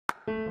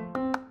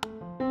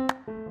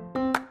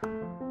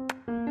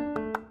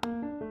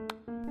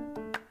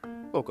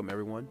Welcome,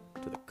 everyone,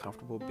 to the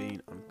Comfortable Being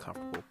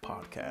Uncomfortable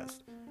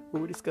podcast,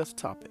 where we discuss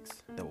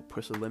topics that will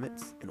push the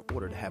limits in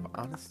order to have an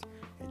honest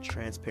and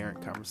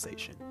transparent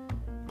conversation.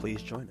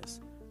 Please join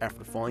us after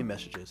the following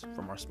messages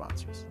from our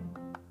sponsors.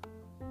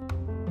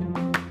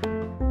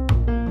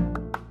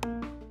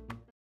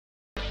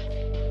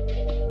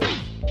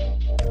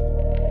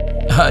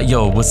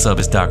 Yo, what's up?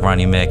 It's Doc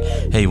Ronnie Mac.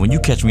 Hey, when you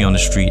catch me on the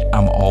street,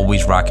 I'm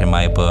always rocking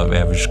my above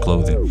average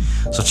clothing.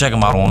 So check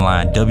them out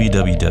online,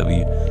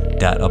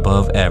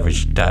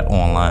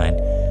 www.aboveaverage.online,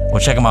 or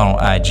check them out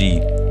on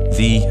IG,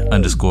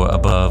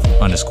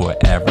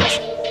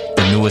 the_above_average,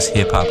 the newest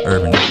hip hop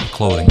urban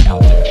clothing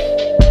out there.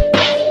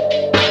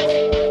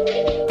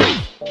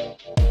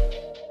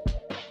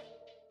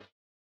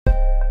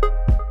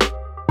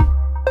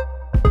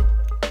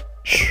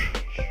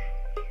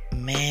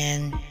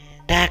 Man,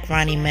 Doc,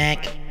 Ronnie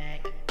Mac,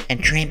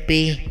 and Trent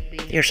B,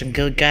 they're some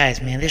good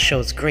guys, man. This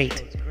show's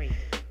great.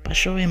 But I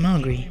sure am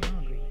hungry.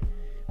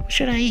 What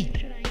should I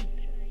eat?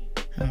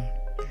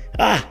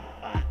 The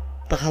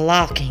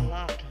Halal King.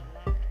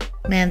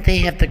 Man, they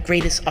have the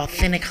greatest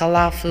authentic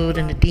halal food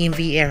in the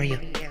DMV area.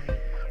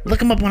 Look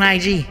them up on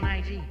IG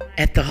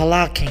at the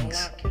Halal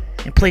Kings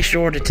and place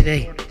your order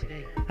today.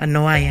 I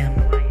know I am.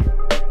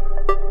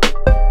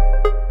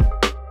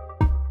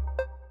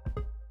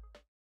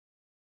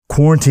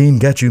 Quarantine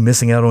got you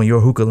missing out on your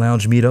hookah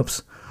lounge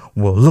meetups?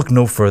 Well, look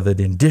no further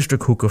than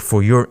District Hookah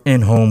for your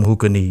in-home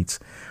hookah needs.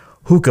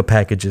 Hookah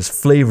packages,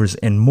 flavors,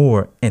 and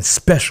more, and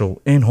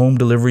special in-home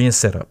delivery and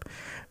setup.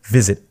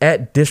 Visit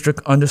at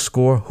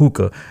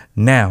district_hookah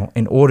now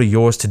and order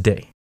yours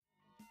today.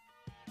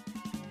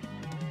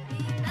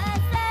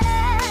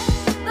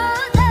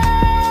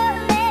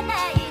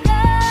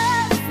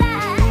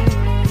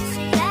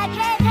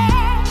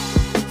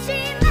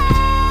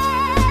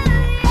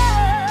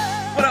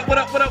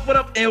 What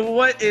up, and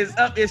what is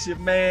up? It's your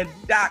man,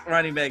 Doc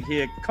Ronnie Mac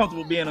here.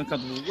 Comfortable being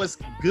uncomfortable. What's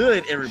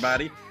good,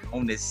 everybody,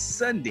 on this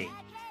Sunday?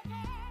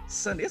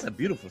 It's a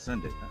beautiful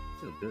Sunday.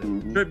 I feel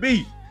good. Trent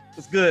B,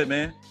 what's good,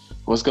 man?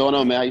 What's going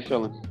on, man? How you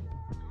feeling?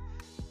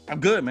 I'm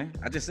good, man.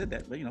 I just said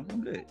that, but I'm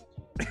good.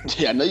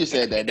 Yeah, I know you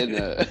said that, didn't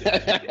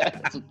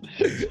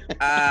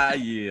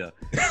Yeah.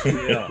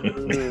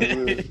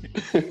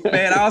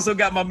 Man, I also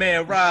got my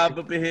man Rob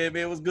up in here,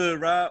 man. What's good,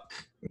 Rob?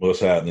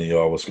 What's happening,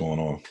 y'all? What's going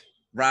on?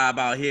 Rob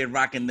out here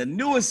rocking the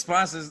newest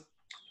sponsors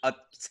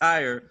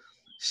attire,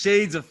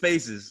 Shades of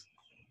Faces.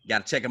 You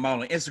got to check them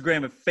out on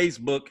Instagram and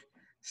Facebook,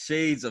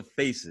 Shades of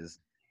Faces.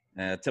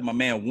 Tell my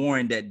man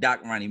Warren that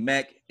Doc Ronnie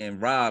Mac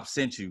and Rob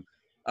sent you.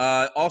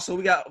 Also,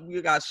 we got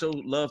to show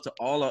love to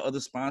all our other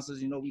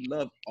sponsors. You know, we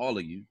love all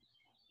of you.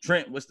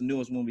 Trent, what's the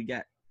newest one we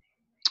got?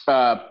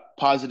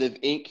 Positive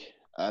Inc.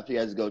 If you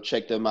guys go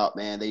check them out,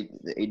 man, they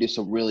do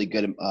some really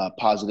good,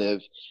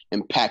 positive,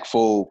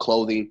 impactful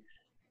clothing.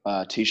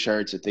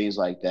 T-shirts and things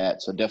like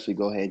that. So definitely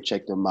go ahead and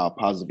check them out.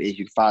 Positive Inc.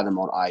 You can find them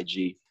on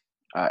IG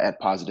at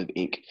Positive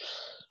Inc.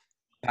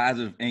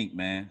 Positive Inc.,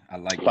 man. I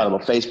like that. Find them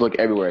on Facebook,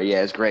 everywhere.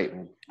 Yeah, it's great.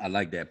 I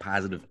like that.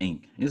 Positive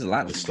Inc. There's a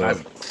lot of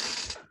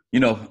stuff. I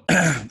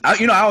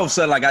always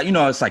said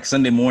it's like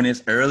Sunday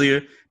mornings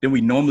earlier than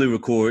we normally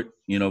record.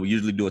 We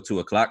usually do it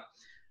 2:00.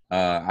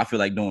 I feel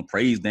like doing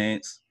praise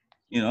dance.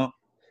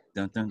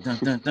 Dun, dun, dun,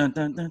 dun, dun,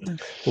 dun, dun, dun.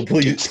 Well,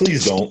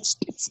 please don't.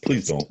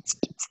 Please don't.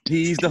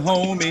 He's the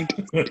homie.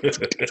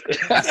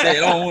 I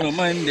said on a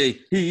Monday,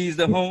 he's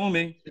the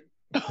homie.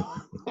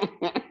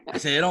 I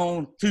said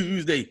on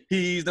Tuesday,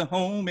 he's the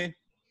homie.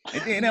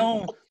 And then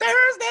on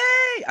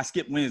Thursday, I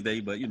skipped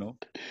Wednesday, but y'all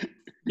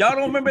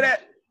don't remember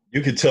that?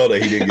 You can tell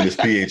that he didn't get his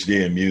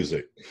PhD in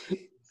music.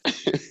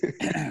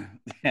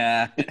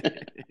 Yeah.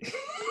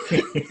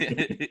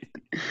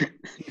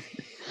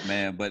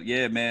 Man, but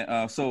yeah,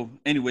 man. So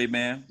anyway,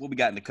 man, what we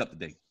got in the cup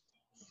today?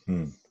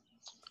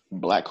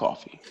 Black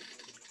coffee.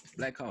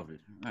 Black coffee.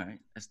 All right,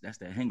 that's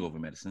that hangover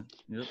medicine.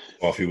 Yep.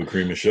 Coffee with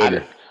cream and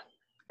sugar.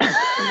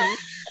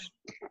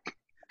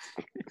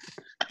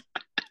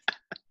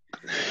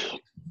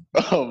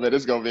 Oh man,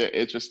 it's gonna be an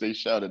interesting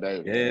show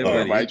today. Yeah,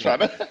 everybody trying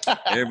to.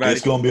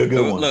 It's gonna be a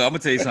good one. Look, I'm gonna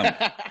tell you something.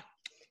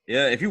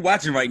 Yeah, if you're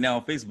watching right now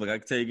on Facebook, I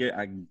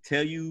can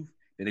tell you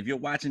that if you're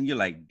watching, you're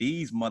like,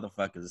 these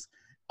motherfuckers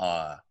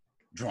are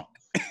drunk.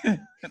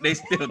 They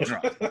still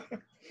drunk.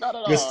 Not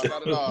at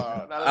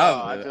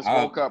all. I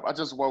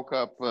just woke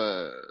up.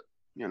 A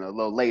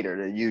little later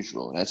than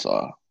usual. That's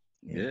all.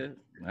 Yeah.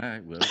 All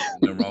right. Well,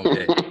 nothing wrong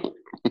with that.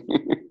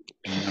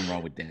 Nothing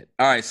wrong with that.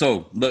 All right.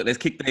 So look, let's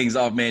kick things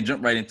off, man.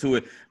 Jump right into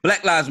it.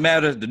 Black Lives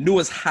Matter, the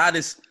newest,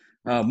 hottest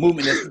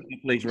movement that's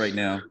taking place right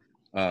now.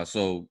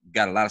 So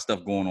got a lot of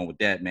stuff going on with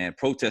that, man.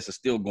 Protests are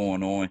still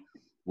going on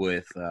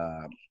with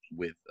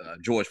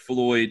George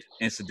Floyd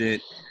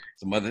incident,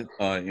 some other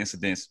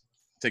incidents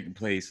taking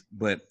place,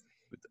 but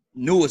the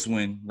newest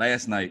one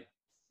last night,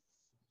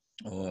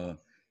 or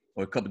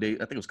a couple days,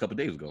 I think it was a couple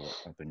days ago,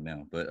 I think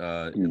now, but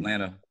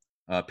Atlanta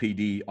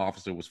PD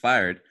officer was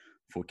fired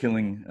for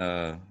killing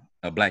a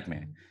black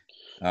man.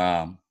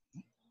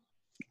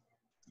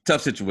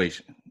 Tough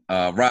situation.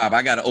 Rob,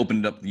 I got to open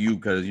it up to you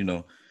because,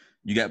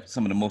 you got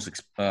some of the most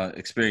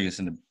experience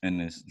in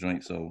this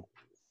joint. So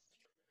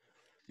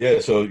Yeah,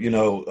 so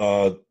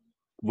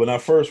when I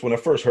first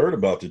heard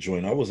about the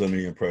joint, I was under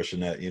the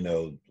impression that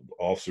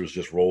officers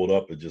just rolled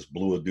up and just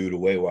blew a dude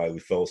away while we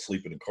fell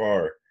asleep in the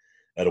car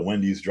at a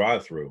Wendy's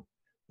drive-thru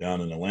down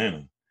in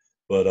Atlanta.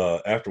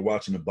 But after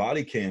watching the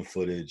body cam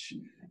footage,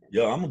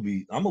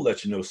 I'm gonna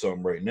let you know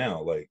something right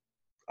now. Like,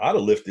 I'd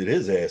have lifted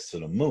his ass to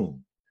the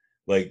moon.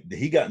 Like,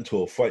 he got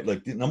into a fight.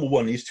 Like, number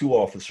one, these two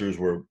officers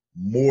were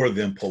more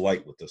than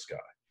polite with this guy.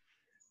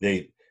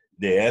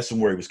 They asked him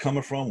where he was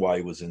coming from, why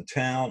he was in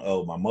town.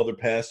 Oh, my mother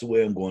passed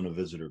away. I'm going to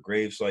visit her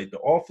gravesite. The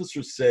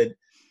officer said,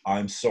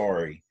 "I'm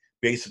sorry.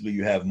 Basically,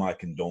 you have my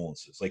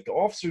condolences." Like, the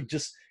officer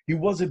he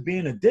wasn't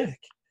being a dick.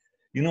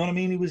 You know what I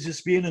mean? He was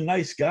just being a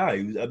nice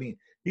guy.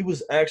 He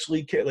was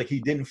actually like, he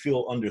didn't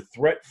feel under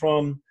threat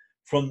from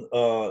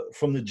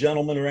the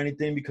gentleman or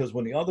anything, because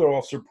when the other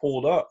officer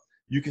pulled up,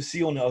 you can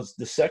see on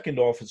the second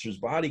officer's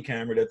body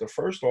camera that the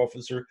first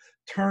officer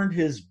turned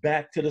his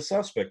back to the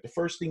suspect. The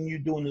first thing you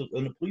do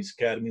in the police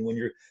academy when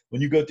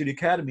you go through the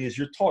academy is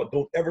you're taught,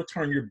 don't ever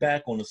turn your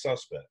back on the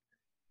suspect.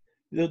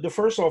 The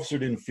first officer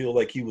didn't feel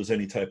like he was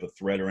any type of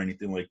threat or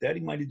anything like that.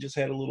 He might have just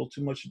had a little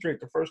too much to drink.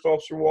 The first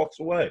officer walks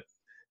away.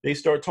 They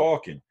start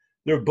talking.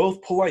 They're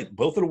both polite.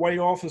 Both of the white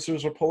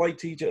officers are polite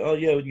to each other. Oh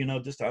yeah, I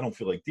don't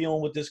feel like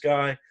dealing with this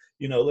guy.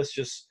 Let's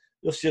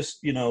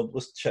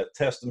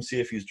test him, see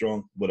if he's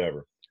drunk,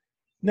 whatever.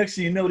 Next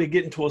thing you know, they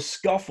get into a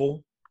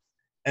scuffle,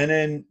 and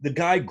then the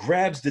guy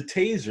grabs the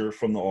taser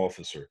from the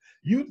officer.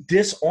 You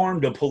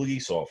disarmed a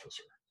police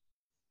officer.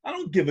 I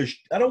don't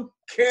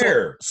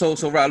care. So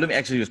Rob, let me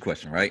ask you this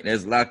question, right?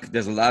 There's a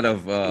lot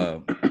of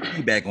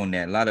feedback on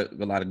that, a lot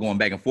of going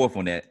back and forth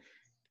on that.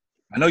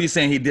 I know you're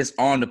saying he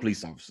disarmed the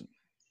police officer,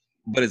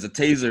 but is a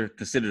taser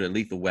considered a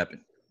lethal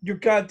weapon? You're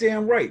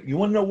goddamn right. You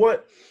want to know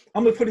what?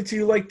 I'm going to put it to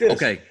you like this.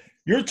 Okay.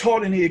 You're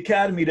taught in the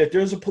academy that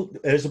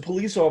as a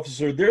police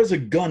officer, there's a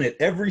gun at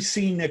every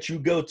scene that you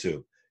go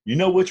to. You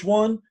know which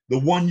one? The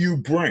one you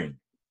bring.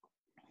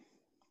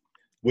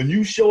 When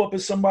you show up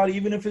as somebody,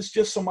 even if it's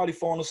just somebody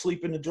falling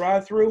asleep in the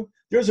drive-thru,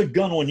 there's a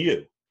gun on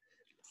you.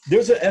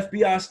 There's an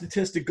FBI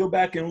statistic. Go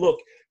back and look.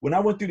 When I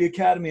went through the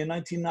academy in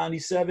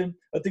 1997,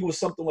 I think it was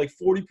something like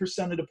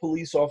 40% of the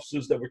police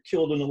officers that were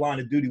killed in the line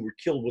of duty were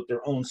killed with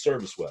their own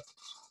service weapons.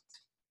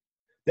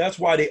 That's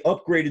why they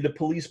upgraded the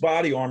police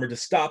body armor to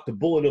stop the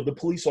bullet of the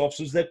police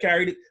officers that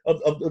carried it, of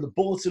the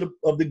bullets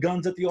of the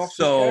guns that the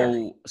officers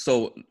carried.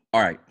 So,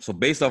 all right. So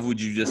based off what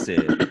you just said,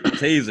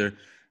 taser,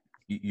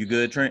 you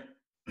good, Trent?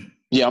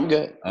 Yeah, I'm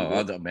good.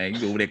 Oh, man,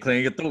 you go over there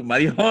clearing your throat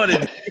mighty hard.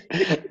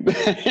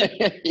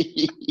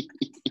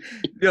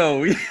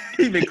 Yo,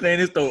 he been clearing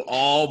his throat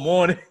all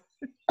morning.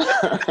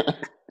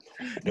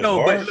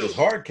 It's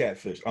hard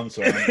catfish. I'm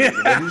sorry.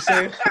 What did you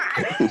say?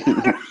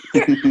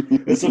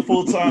 It's a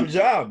full-time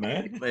job,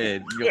 man.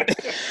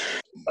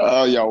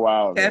 Oh, yo,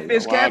 wow.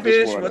 Catfish.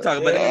 We'll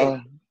talk about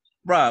that.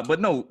 Rob,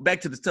 but no, back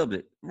to the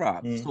subject.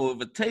 Rob, so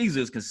if a taser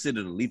is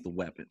considered a lethal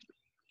weapon.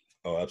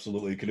 Oh,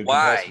 absolutely. It could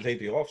incapacitate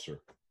the officer.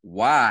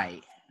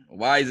 Why?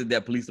 Why is it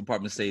that police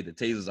departments say that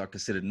tasers are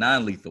considered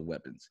non-lethal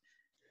weapons?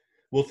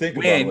 Well, think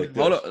about it like this.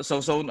 Hold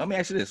on. So let me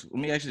ask you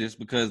this.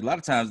 Because a lot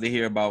of times they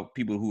hear about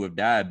people who have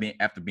died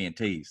after being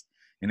tased.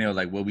 And they're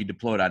like, well, we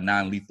deployed our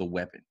non-lethal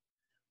weapon.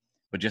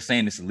 But just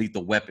saying it's a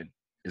lethal weapon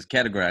is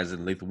categorized as a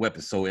lethal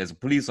weapon. So as a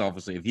police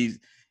officer, if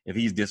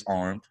he's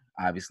disarmed,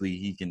 obviously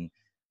he can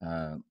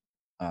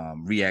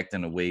react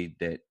in a way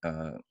that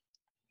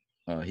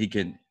he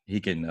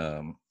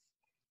can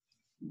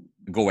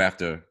go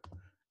after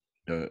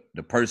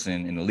the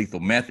person in a lethal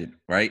method,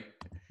 right?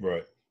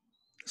 Right.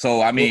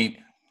 So I mean,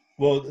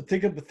 well,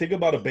 think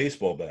about a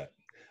baseball bat.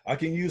 I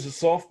can use a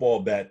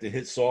softball bat to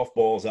hit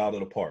softballs out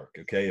of the park,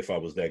 okay, if I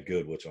was that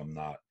good, which I'm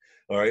not.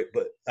 All right,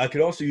 but I could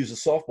also use a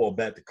softball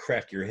bat to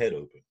crack your head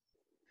open.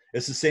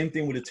 It's the same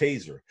thing with a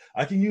taser.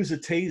 I can use a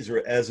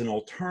taser as an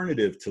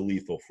alternative to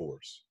lethal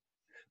force.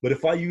 But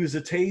if I use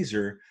a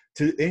taser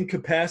to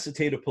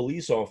incapacitate a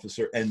police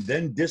officer and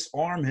then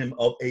disarm him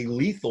of a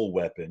lethal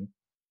weapon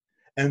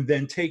and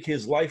then take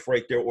his life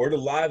right there or the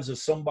lives of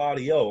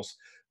somebody else,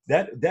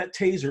 that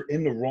taser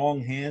in the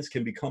wrong hands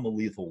can become a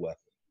lethal weapon.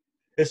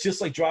 It's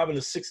just like driving a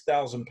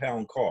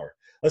 6,000-pound car.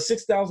 A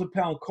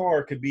 6,000-pound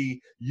car could be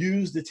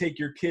used to take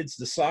your kids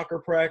to soccer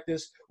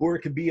practice, or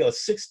it could be a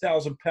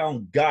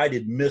 6,000-pound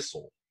guided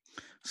missile.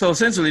 So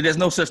essentially, there's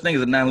no such thing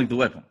as a non-lethal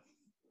weapon.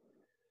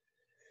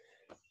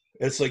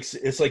 It's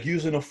like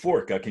using a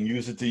fork. I can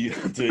use it to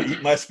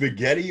eat my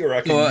spaghetti, or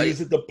I can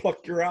use it to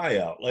pluck your eye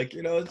out. Like,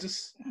 it's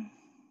just,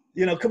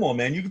 come on,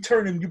 man. You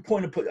turn him, you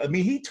point and put. I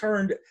mean, he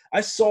turned.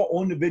 I saw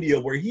on the video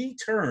where he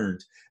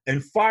turned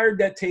and fired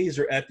that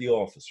taser at the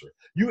officer.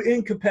 You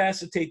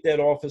incapacitate that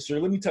officer.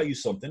 Let me tell you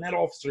something. That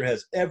officer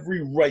has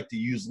every right to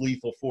use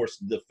lethal force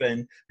to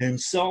defend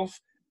himself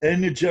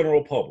and the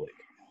general public.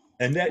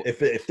 And that if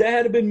that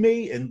had been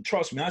me, and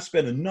trust me, I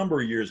spent a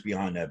number of years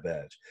behind that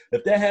badge.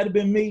 If that had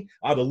been me,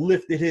 I'd have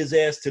lifted his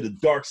ass to the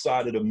dark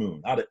side of the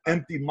moon. I'd have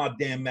emptied my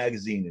damn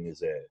magazine in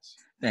his ass.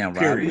 Damn,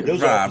 Period.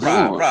 Rob.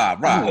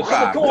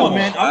 Come on,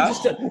 man. I'm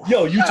just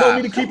you told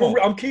me to keep it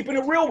real. I'm keeping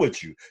it real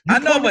with you. I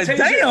know, but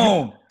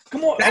damn.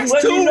 Come on, That's I'm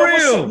letting you know real.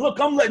 what's up. Look,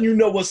 I'm letting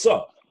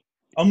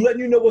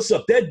you know what's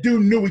up. That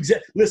dude knew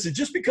exactly. Listen,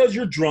 just because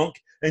you're drunk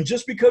and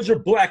just because you're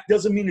black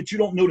doesn't mean that you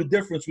don't know the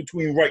difference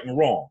between right and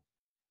wrong.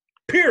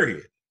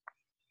 Period.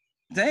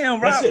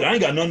 Damn, Rob. That's it. I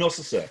ain't got nothing else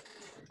to say.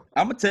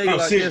 I'm gonna tell you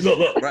like this.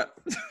 Look.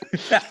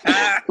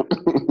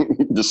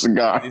 The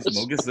cigar. He's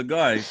smoking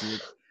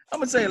cigars. I'm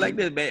gonna say it like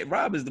this, man.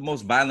 Rob is the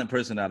most violent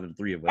person out of the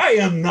three of us. I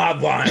am not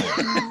violent.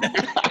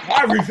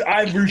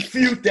 I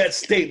refute that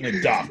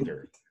statement,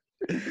 doctor.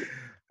 I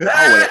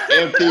would have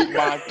emptied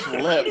my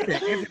clip.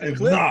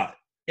 It's not.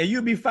 And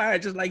you'd be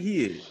fired just like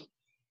he is.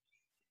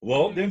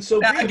 Well, then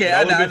so be it.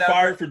 I would have been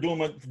fired for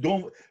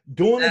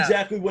doing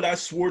exactly what I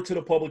swore to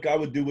the public I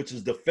would do, which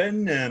is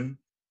defend them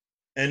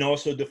and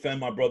also defend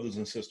my brothers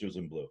and sisters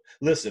in blue.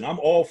 Listen, I'm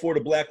all for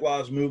the Black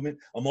Lives Movement.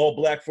 I'm all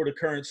black for the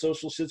current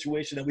social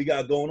situation that we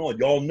got going on.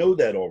 Y'all know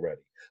that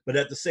already. But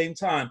at the same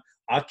time,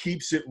 I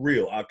keeps it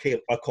real. I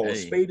call a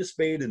spade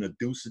and a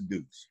deuce,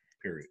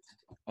 period.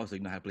 Also,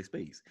 you know how to play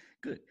spades.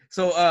 Good.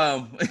 So,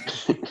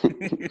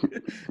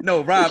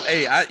 no, Rob.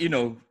 Hey, I'm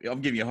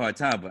giving you a hard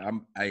time, but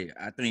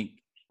I think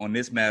on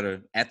this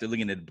matter, after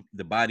looking at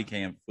the body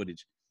cam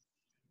footage,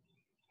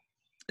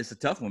 it's a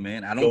tough one,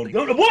 man. I don't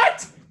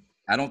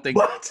think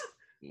what.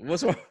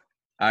 What's wrong?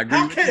 I agree.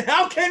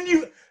 How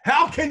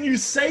can you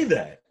say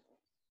that?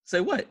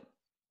 Say what?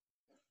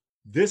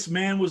 This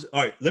man was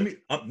all right. Let me.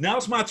 Now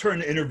it's my turn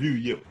to interview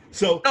you.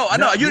 So no, I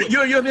know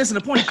you're missing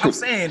the point. I'm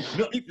saying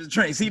keep the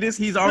train. See this?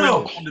 He's already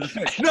on the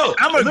fence. No,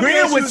 I'm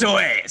agreeing with your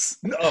ass.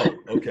 No,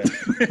 okay.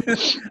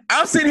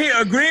 I'm sitting here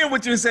agreeing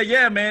with you and say,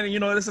 yeah, man.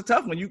 It's a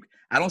tough one.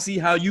 I don't see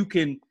how you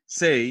can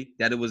say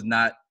that it was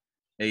not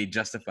a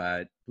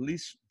justified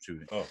police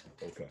shooting. Oh,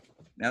 okay.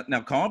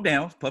 Now calm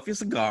down. Puff your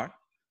cigar.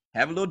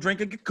 Have a little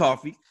drink of your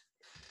coffee.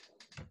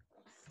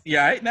 You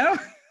all right now?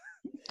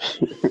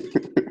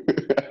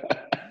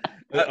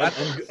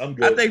 I'm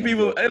good. I think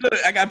people. Hey, look,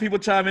 I got people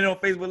chiming in on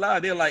Facebook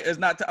Live. They're like, "It's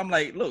not." I'm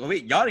like, "Look,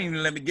 wait, y'all didn't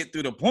even let me get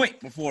through the point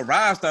before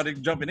Rob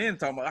started jumping in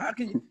talking about how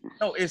can you?"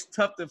 No, it's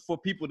tough for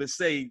people to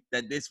say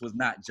that this was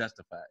not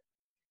justified.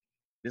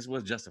 This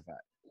was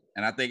justified,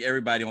 and I think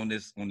everybody on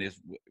this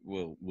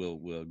will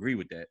agree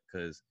with that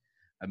because,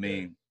 I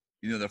mean,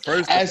 the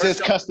first as is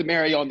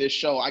customary on this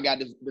show, I got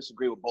to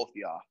disagree with both of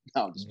y'all.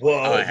 No,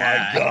 whoa,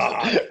 my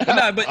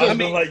God! But I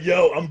mean, like,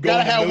 yo, I'm going.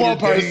 Gotta have one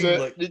person. Game,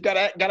 like... You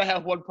gotta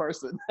have one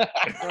person.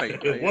 right.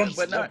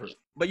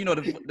 But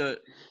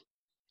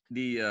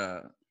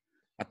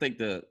I think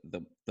the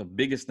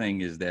biggest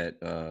thing is that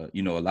a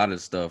lot of the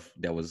stuff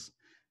that was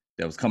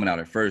coming out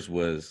at first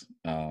was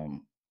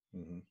you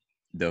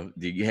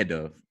had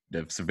the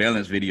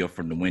surveillance video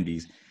from the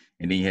Wendy's,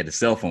 and then you had the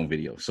cell phone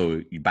video.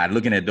 So by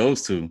looking at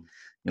those two,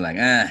 you're like,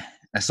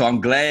 So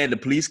I'm glad the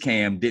police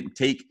cam didn't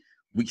take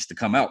weeks to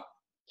come out.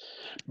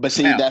 But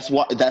see, that's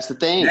the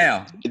thing.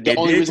 Now, the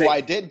only reason why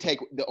it didn't take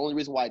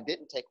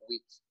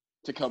weeks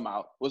to come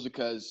out was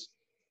because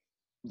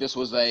this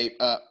was a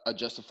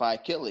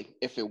justified killing.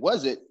 If it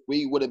wasn't,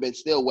 we would have been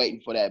still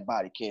waiting for that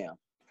body cam.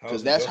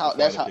 Because that's how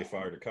they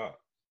fired a cop.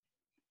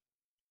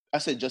 I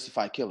said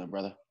justified killing,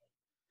 brother.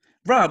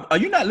 Rob, are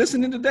you not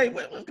listening today?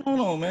 What's going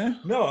on, man?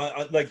 No,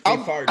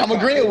 I'm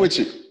agreeing with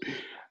you.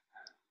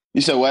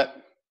 You said what?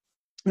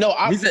 No,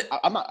 I'm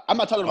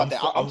not talking about that.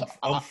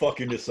 I'm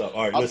fucking this up.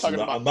 All right, listen.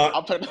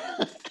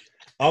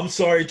 I'm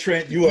sorry,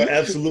 Trent. You are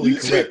absolutely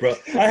correct, bro.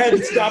 I had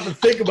to stop and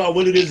think about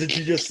what it is that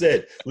you just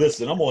said.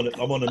 Listen, I'm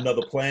on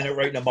another planet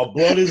right now. My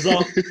blood is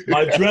up.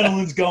 My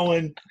adrenaline's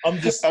going. I'm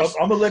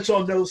gonna let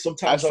y'all know.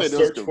 Sometimes I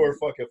search for a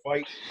fucking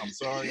fight. I'm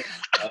sorry.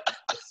 I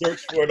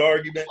search for an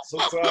argument.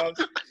 Sometimes.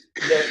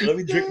 Let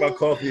me drink my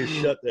coffee and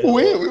shut the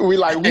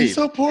hell up. We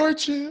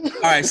support you.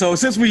 All right, so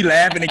since we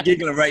laughing and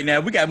giggling right now,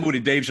 we got to move to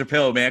Dave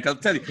Chappelle, man. Because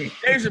I'm telling you,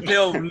 Dave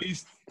Chappelle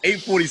released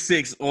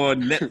 846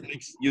 on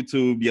Netflix,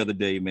 YouTube the other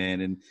day,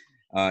 man. And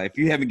if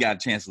you haven't got a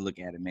chance to look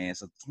at it, man,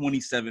 it's a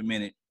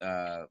 27-minute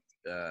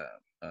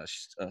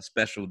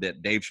special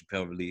that Dave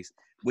Chappelle released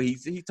where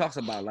he talks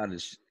about a lot of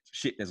the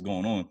shit that's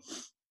going on,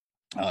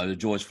 the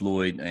George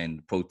Floyd and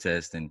the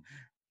protest and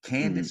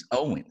Candace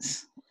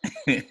Owens.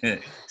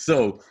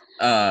 So,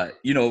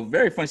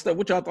 very funny stuff.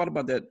 What y'all thought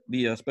about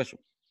the special?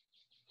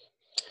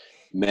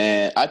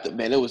 Man,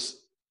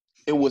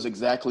 it was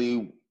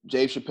exactly.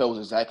 Dave Chappelle was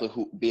exactly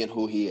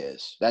who he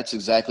is. That's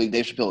exactly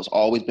Dave Chappelle has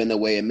always been that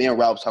way. And me and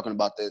Rob was talking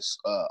about this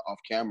off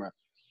camera,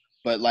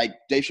 but like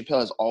Dave Chappelle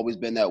has always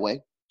been that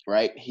way,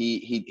 right?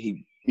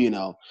 He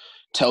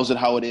tells it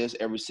how it is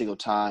every single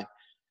time.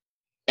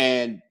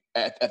 And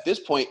at this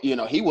point,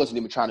 he wasn't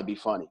even trying to be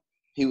funny.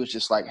 He was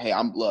just like, hey,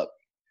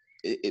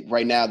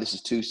 right now this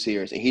is too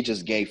serious. And he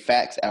just gave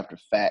facts after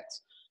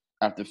facts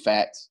after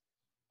facts,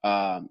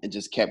 and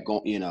just kept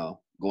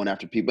going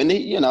after people. And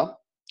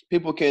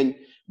people can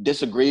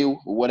disagree with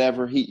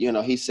whatever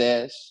he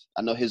says.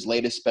 I know his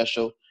latest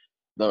special,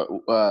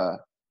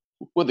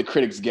 what the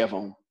critics give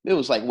him, it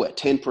was like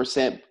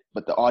 10%,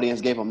 but the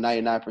audience gave him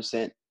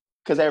 99%,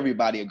 because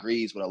everybody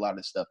agrees with a lot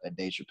of stuff that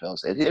Dave Chappelle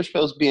said. Dave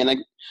Chappelle's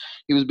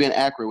he was being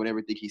accurate with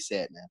everything he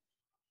said, man.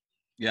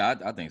 Yeah,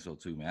 I think so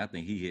too, man. I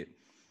think he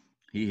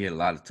hit a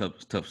lot of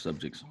tough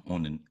subjects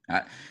on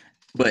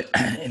but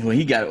when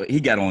he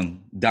got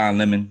on Don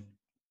Lemon,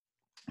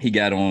 he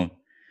got on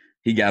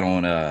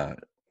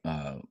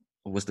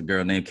what's the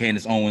girl name,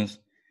 Candace Owens,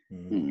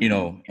 Mm-hmm. you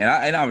know,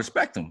 and I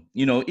respect him.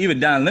 You know, even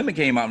Don Lemon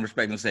came out and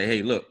respected him and said,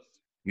 hey, look,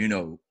 you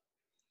know,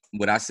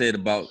 what I said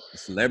about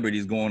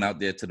celebrities going out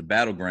there to the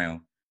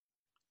battleground,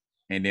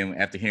 and then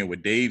after hearing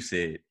what Dave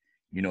said,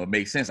 you know, it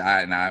makes sense.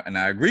 I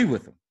agree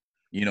with him.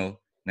 You know,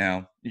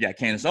 now you got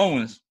Candace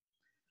Owens.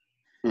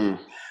 Mm.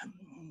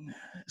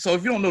 So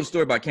if you don't know the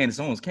story about Candace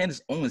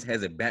Owens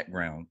has a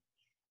background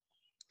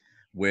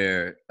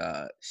where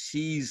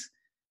she's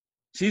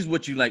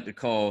what you like to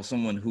call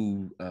someone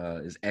who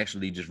is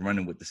actually just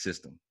running with the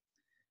system.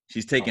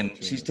 She's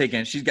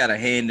got a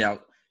hand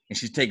out, and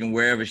she's taking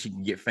wherever she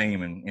can get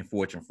fame and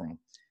fortune from.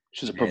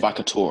 She's a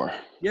provocateur.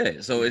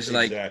 Yeah, so it's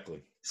Exactly.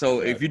 like,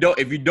 so if you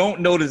don't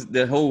know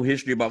the whole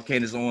history about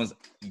Candace Owens,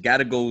 you got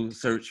to go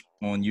search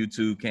on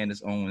YouTube.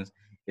 Candace Owens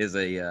there's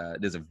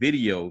a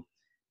video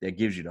that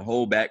gives you the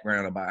whole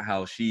background about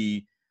how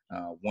she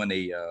won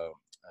a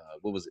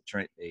what was it,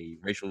 Trent? A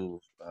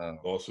racial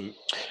lawsuit.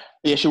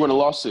 Yeah, she won a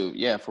lawsuit.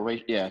 Yeah, for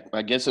race. Yeah,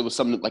 I guess it was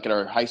something like at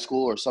her high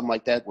school or something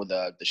like that, where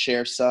the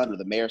sheriff's son or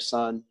the mayor's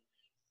son,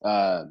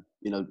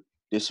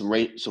 did some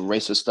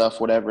racist stuff,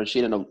 whatever. And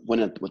she ended up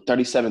winning with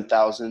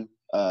 $37,000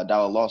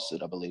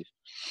 lawsuit, I believe.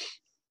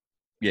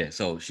 Yeah,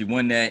 so she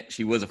won that.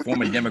 She was a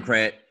former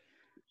Democrat,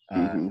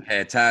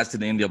 had ties to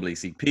the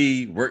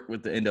NAACP, worked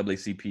with the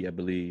NAACP, I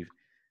believe.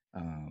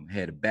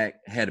 Had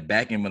a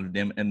backing of the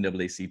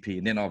NAACP,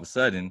 and then all of a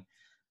sudden,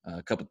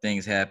 a couple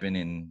things happened,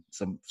 and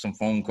some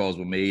phone calls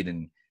were made,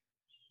 and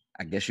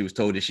I guess she was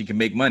told that she can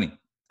make money,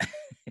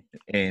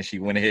 and she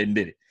went ahead and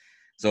did it.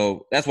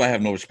 So that's why I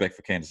have no respect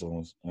for Candace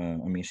Owens. I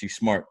mean, she's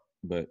smart,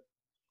 but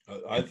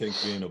I think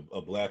being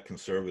a black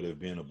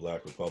conservative, being a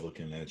black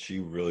Republican, that she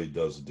really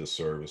does a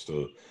disservice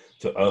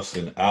to us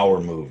and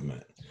our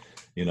movement.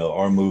 You know,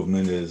 our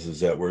movement is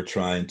that we're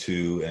trying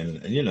to,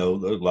 and you know,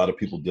 a lot of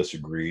people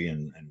disagree,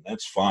 and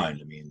that's fine.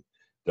 I mean,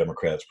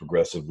 Democrats,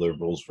 progressive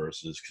liberals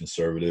versus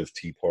conservative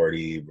Tea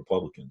Party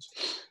Republicans,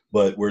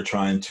 but we're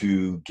trying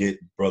to get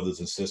brothers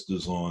and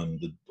sisters on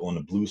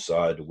the blue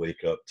side to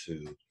wake up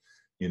to,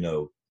 you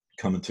know,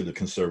 coming to the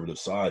conservative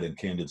side. And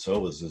Candace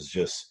Owens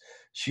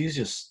she's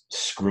just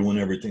screwing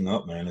everything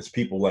up, man. It's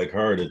people like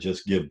her that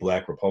just give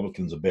black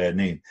Republicans a bad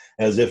name,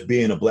 as if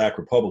being a black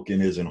Republican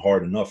isn't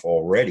hard enough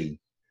already.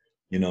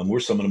 You know, we're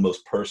some of the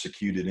most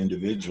persecuted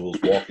individuals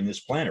walking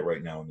this planet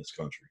right now in this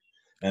country.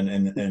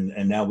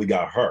 And now we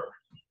got her.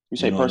 You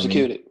say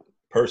persecuted? I mean?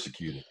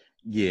 Persecuted.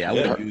 Yeah, I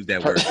wouldn't use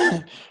that word.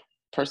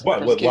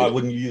 Why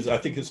wouldn't you use? I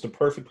think it's the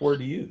perfect word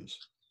to use.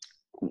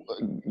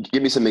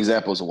 Give me some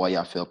examples of why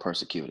y'all feel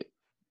persecuted.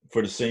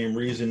 For the same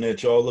reason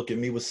that y'all look at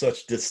me with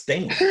such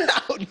disdain. I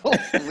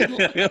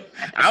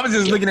was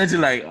just looking at you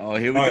like, oh,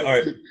 here we go. All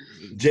right.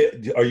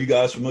 Are you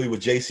guys familiar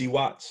with J.C.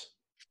 Watts?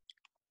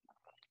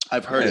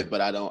 I've heard it,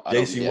 but I don't.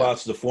 J.C.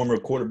 Watts, the former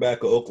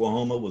quarterback of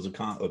Oklahoma, was a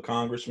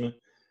congressman.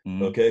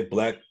 Mm-hmm. Okay,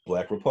 black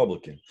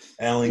Republican.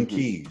 Alan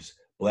Keyes,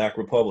 black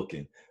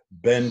Republican.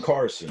 Ben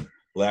Carson,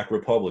 black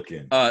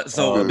Republican.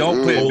 So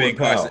don't put Ben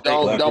Carson.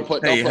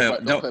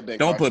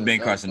 Don't put Ben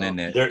Carson in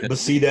there. But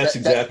see, that's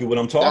exactly what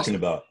I'm talking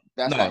about.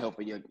 That's not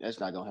helping you.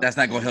 That's not gonna help. That's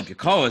not gonna help your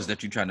cause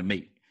that you're trying to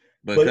make.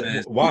 But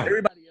why?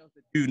 Everybody else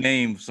that you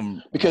name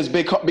some because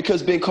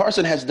Ben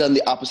Carson has done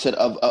the opposite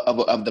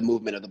of the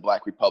movement of the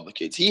black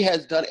Republicans. He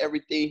has done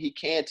everything he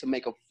can to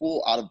make a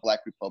fool out of black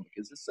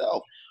Republicans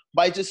himself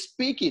by just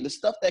speaking. The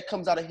stuff that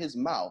comes out of his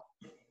mouth,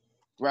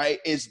 right,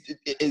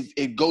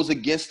 it goes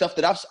against stuff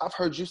that I've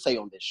heard you say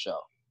on this show.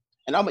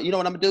 And you know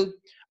what I'm gonna do?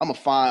 I'm gonna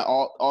find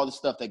all the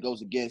stuff that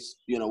goes against,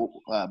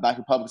 black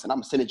Republicans, and I'm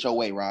gonna send it your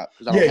way, Rob.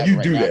 Yeah,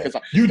 you do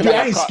that. You do.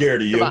 I ain't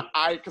scared of you.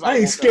 I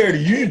ain't scared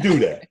of you. You do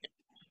that.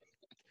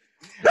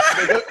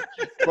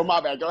 Well, my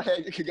bad. Go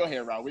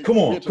ahead, Rob. Come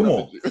on.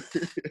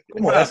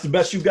 That's the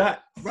best you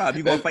got, Rob.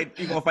 You gonna fight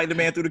the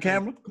man through the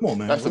camera? Come on,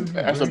 man. That's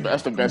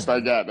the best I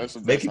got. That's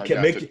the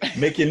best.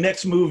 Make your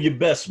next move your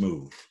best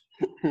move.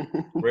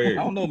 I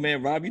don't know,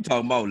 man. Rob, you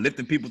talking about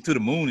lifting people to the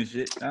moon and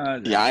shit?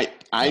 Yeah,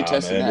 I ain't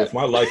testing that. If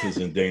my life is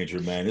in danger,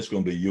 man, it's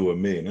gonna be you or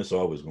me, and it's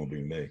always gonna be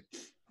me.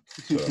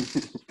 So,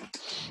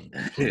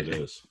 that's what it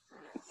is.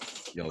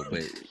 Yo,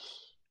 but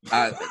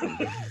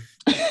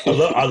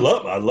I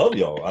love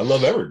y'all. I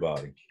love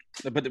everybody.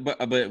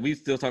 But we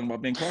still talking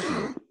about Ben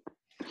Carson.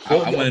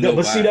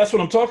 But see, that's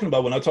what I'm talking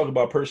about when I talk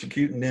about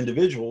persecuting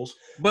individuals.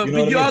 But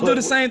y'all do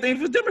the same thing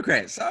for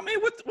Democrats. I mean,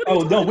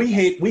 what we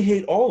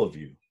hate all of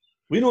you.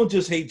 We don't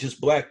just hate just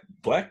black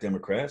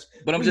Democrats.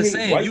 But I'm just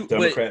saying,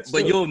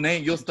 but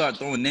you'll start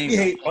throwing names.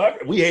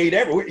 We hate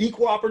everyone. We're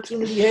equal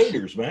opportunity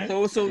haters, man.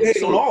 So we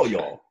hate on all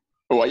y'all.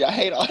 Well, y'all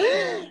hate on.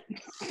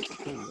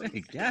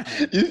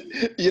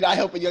 You're not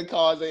helping your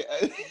cause. You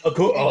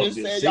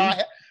just said y'all.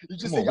 You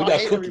just said y'all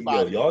hate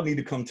everybody. Y'all need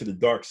to come to the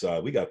dark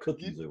side. We got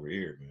cookies over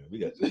here, man. We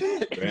got you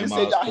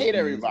said y'all hate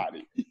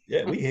everybody.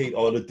 Yeah, we hate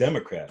all the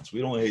Democrats. We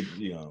don't hate,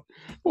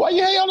 Why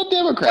you hate all the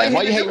Democrats?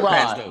 Why you hate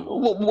Ron?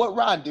 What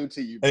Ron do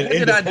to you? And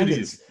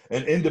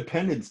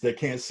independents that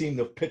can't seem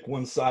to pick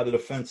one side of the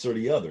fence or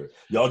the other.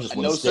 Y'all just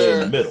want to stay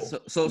in the middle.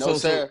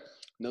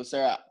 No,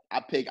 sir. I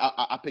pick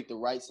the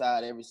right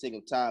side every single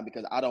time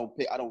because I don't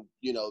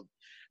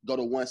go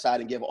to one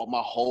side and give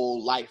my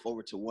whole life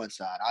over to one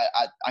side.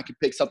 I can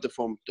pick something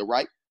from the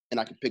right and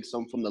I can pick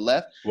something from the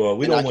left. Well,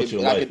 we don't want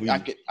your life.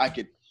 I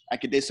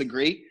could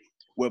disagree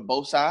with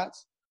both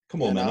sides.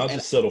 Come on, man. I'll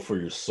just settle for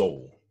your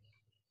soul.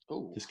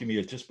 Ooh. Just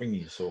bring me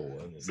your soul.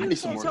 I need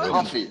some more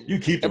coffee. You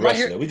keep the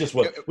rest of it. We just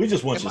want your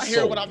soul. Am I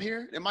hearing what I'm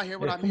hearing? Am I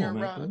hearing what I'm hearing,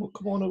 Ron?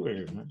 Come on over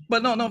here, man.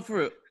 But no, for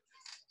real.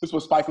 This is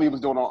what Spike Lee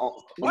was doing on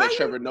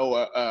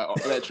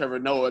that Trevor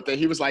Noah thing.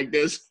 He was like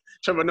this.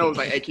 Trevor Noah was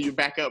like, "Hey, can you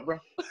back up, bro?"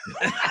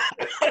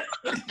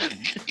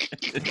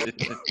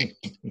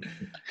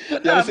 You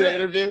ever see that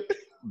interview?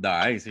 No,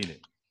 I ain't seen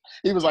it.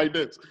 He was like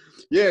this.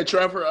 Yeah,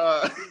 Trevor.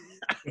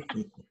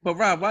 But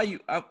Rob, why you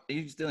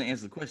still didn't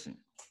answer the question?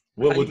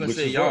 How you gonna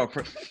say y'all?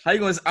 How you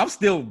gonna? I'm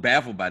still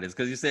baffled by this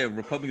because you said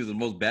Republicans are the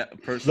most bad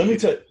person. Let me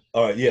tell you.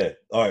 All right, yeah,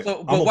 all right.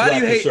 So, but why do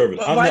you hate?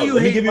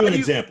 Let me give you an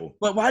example.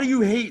 But why do you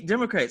hate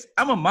Democrats?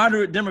 I'm a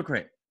moderate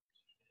Democrat.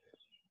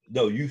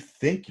 No, you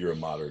think you're a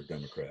moderate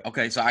Democrat.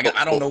 Okay, so I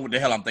don't know what the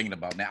hell I'm thinking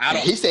about now.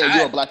 He said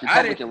you're a black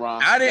Republican,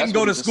 Ron. I didn't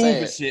go to school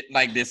for shit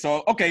like this.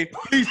 So okay,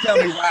 please tell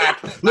me why.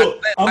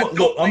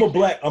 I'm a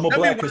black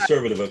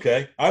conservative.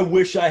 Okay, I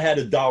wish I had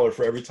 $1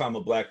 for every time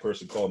a black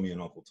person called me an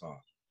Uncle Tom.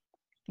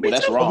 Well,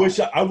 that's wrong.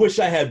 I wish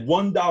I had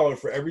 $1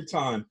 for every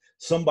time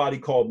somebody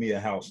called me a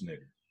house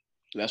nigger.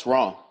 That's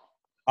wrong.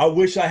 I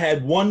wish I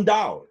had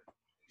 $1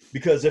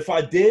 because if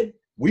I did,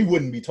 we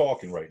wouldn't be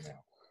talking right now.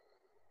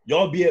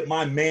 Y'all be at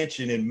my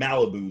mansion in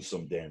Malibu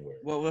some damn where.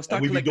 Well, we'll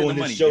start and we be doing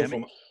this show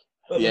from.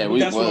 Yeah,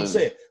 that's what I'm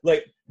saying.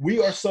 Like,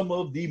 we are some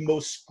of the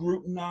most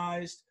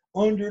scrutinized,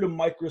 under the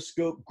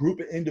microscope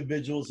group of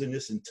individuals in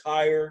this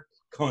entire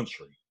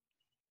country.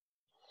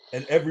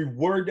 And every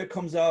word that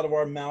comes out of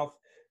our mouth,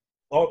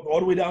 all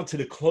the way down to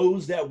the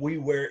clothes that we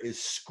wear,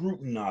 is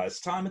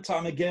scrutinized time and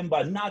time again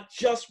by not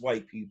just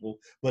white people,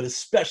 but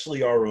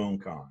especially our own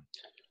kind.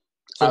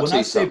 So when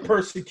I say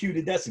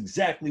persecuted, that's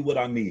exactly what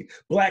I mean.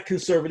 Black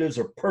conservatives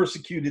are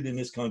persecuted in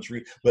this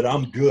country, but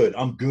I'm good.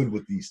 I'm good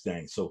with these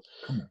things. So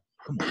come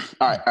on.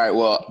 All right.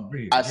 Well,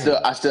 I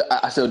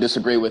still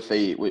disagree with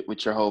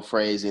your whole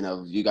phrasing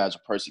of you guys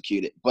are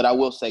persecuted. But I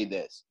will say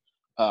this.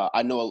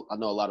 I know a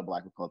lot of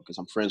black Republicans.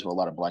 I'm friends with a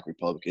lot of black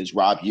Republicans.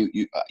 Rob, you're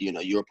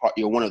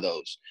one of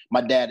those.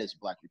 My dad is a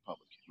black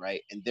Republican,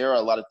 right? And there are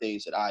a lot of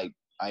things that I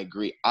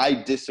agree.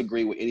 I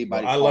disagree with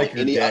anybody. Well, I like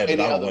your dad, but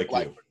I don't like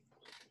you.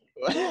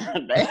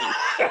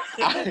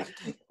 I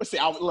was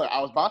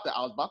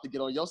about to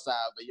get on your side,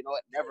 but you know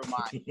what? Never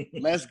mind.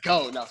 Let's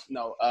go.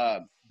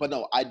 But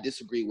no, I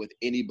disagree with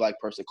any black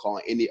person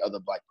calling any other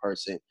black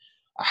person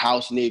a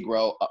house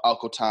Negro, a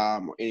Uncle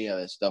Tom, or any of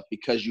that stuff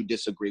because you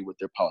disagree with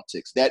their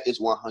politics. That is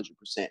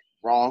 100%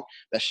 wrong.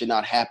 That should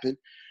not happen,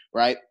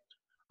 right?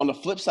 On the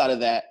flip side of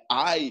that,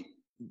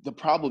 the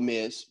problem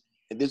is,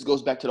 and this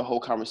goes back to the whole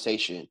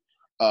conversation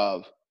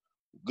of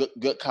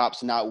good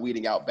cops not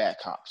weeding out bad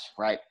cops,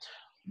 right?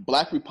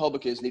 Black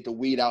Republicans need to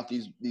weed out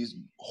these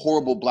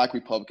horrible black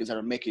Republicans that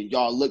are making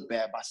y'all look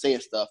bad by saying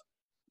stuff,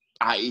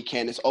 i.e.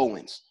 Candace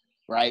Owens,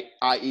 right?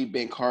 i.e.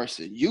 Ben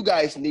Carson. You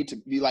guys need to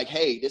be like,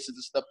 hey, this is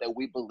the stuff that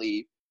we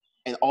believe,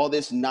 and all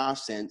this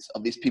nonsense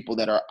of these people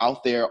that are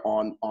out there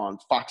on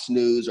Fox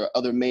News or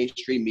other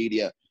mainstream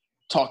media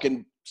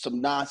talking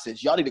some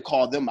nonsense. Y'all need to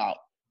call them out.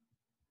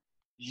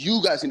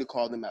 You guys need to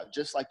call them out,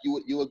 just like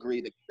you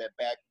agree that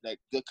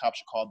good cops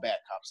should call bad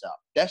cops out.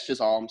 That's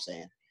just all I'm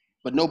saying.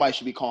 But nobody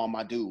should be calling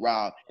my dude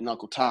Rob and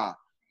Uncle Tom.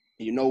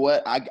 And you know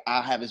what? I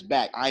have his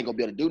back. I ain't gonna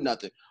be able to do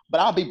nothing,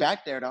 but I'll be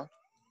back there though.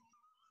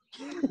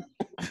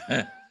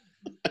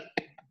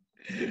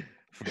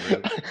 For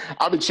real.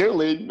 I'll be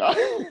cheerleading.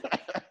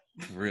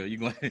 For real, you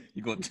going?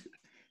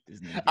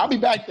 I'll be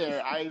back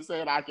there. I ain't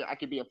saying I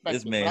can be effective.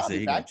 This man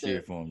said he gonna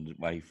cheer for him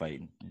while he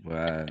fighting.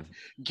 Wow.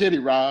 Get it,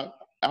 Rob.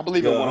 I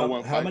believe in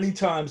one-on-one fights. How many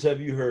times have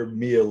you heard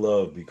Mia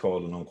Love be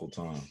called an Uncle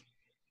Tom?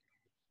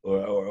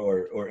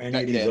 Or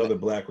any of these other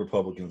black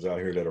Republicans out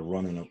here that are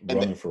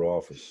running for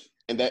office?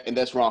 And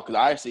that's wrong,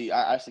 because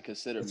I actually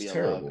consider Mia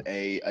Love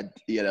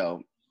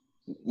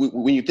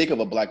when you think of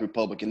a black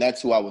Republican,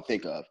 that's who I would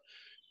think of,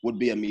 would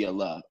be a Mia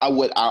Love. I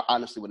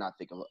honestly would not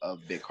think of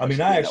Big Carson. I mean,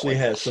 I actually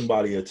had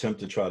somebody attempt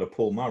to try to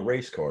pull my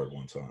race card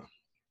one time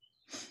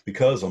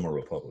because I'm a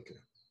Republican.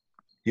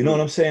 You know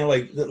what I'm saying?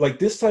 Like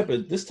this type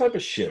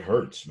of shit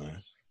hurts,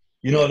 man.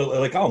 You know,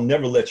 like I'll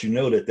never let you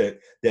know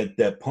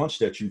that punch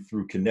that you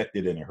threw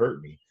connected and it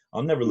hurt me.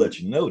 I'll never let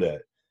you know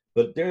that.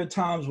 But there are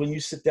times when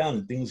you sit down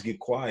and things get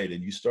quiet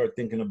and you start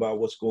thinking about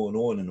what's going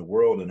on in the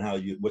world and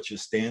what's your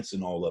stance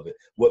in all of it,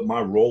 what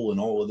my role in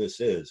all of this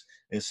is.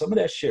 And some of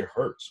that shit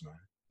hurts, man.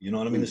 You know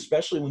what I mean?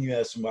 Especially when you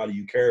have somebody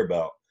you care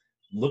about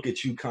look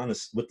at you kind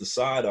of with the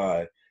side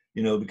eye,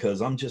 you know,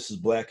 because I'm just as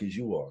black as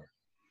you are.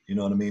 You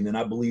know what I mean? And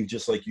I believe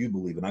just like you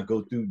believe, and I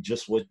go through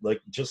just like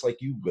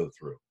you go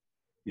through.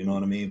 You know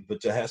what I mean?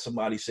 But to have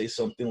somebody say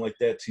something like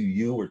that to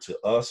you or to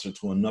us or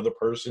to another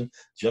person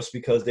just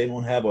because they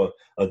don't have a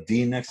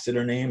D next to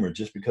their name or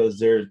just because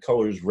their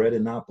color is red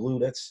and not blue,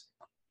 it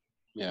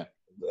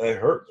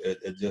hurt.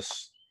 It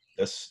just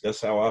that's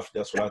what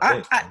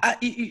I think. I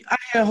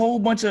hear a whole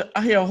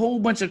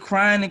bunch of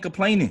crying and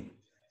complaining.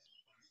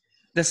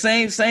 The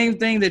same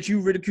thing that you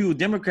ridicule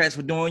Democrats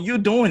for doing, you're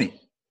doing it.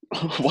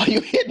 Why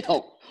you hitting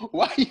them?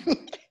 Why you?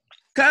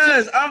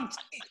 Cause I'm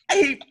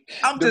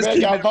just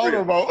keeping it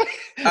vulnerable.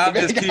 I'm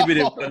just keeping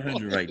it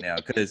 100 right now.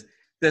 Cause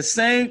the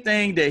same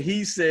thing that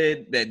he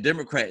said that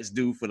Democrats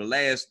do for the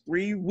last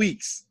 3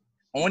 weeks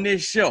on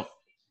this show,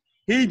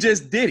 he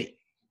just did it.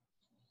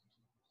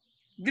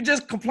 You can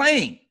just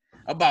complain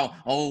about,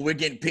 oh, we're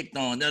getting picked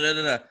on.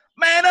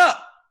 Man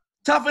up,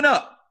 toughen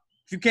up.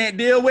 If you can't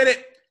deal with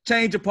it,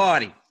 change your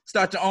party.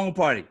 Start your own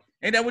party.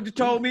 Ain't that what you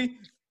told me?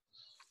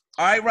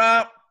 All right,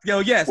 Rob. Yo,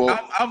 yes, well,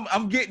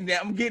 I'm getting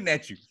that. I'm getting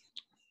at you.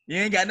 You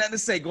ain't got nothing to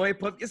say. Go ahead,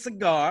 puff your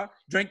cigar,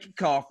 drink your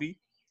coffee.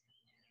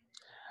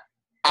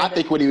 I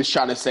think what he was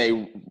trying to say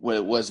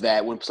was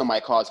that when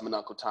somebody calls him an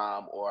Uncle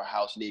Tom or a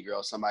house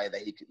Negro, somebody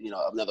that he could, you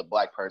know, another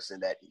black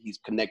person that he's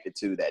connected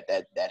to,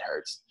 that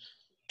hurts.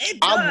 It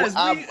does.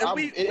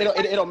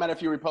 It don't matter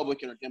if you're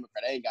Republican or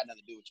Democrat. It ain't got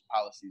nothing to do with your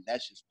policies.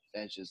 That's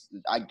just.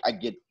 I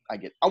get.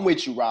 I'm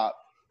with you, Rob.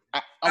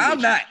 I'm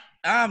not.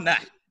 I'm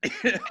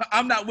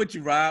not with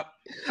you, Rob.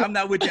 I'm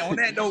not with you. On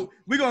that note,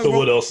 we're gonna. So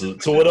what else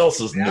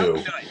is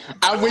new?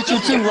 I'm with you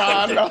too,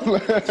 Rob.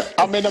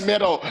 I'm in the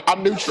middle.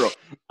 I'm neutral.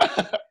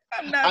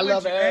 I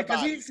love it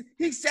because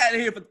he sat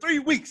here for 3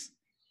 weeks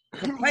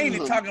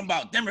complaining, talking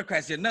about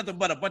Democrats. You're nothing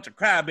but a bunch of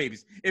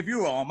crybabies. If you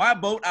were on my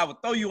boat, I would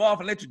throw you off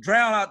and let you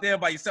drown out there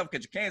by yourself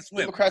because you can't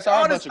swim. Democrats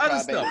are a bunch of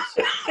crybabies.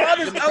 All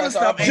this other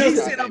stuff, and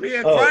he's sitting up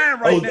here crying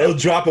right now. Oh,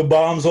 dropping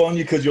bombs on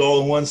you because you're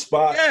all in one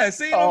spot. Yeah,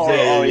 see.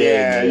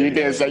 Yeah. You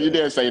did say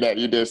that.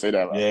 You did say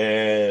that.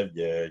 Right?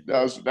 Yeah.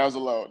 That was a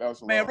low.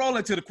 Man, roll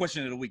into the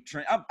question of the week,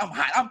 Trent. I'm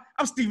hot.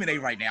 I'm Stephen A.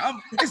 right now.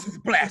 This is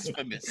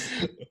blasphemous.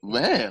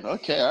 Man,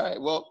 okay, all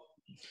right. Well,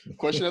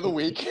 question of the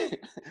week.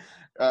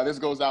 This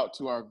goes out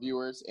to our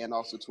viewers and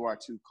also to our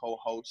two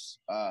co-hosts.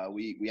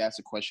 We ask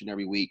a question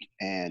every week,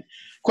 and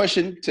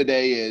question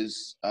today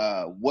is,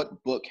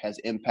 what book has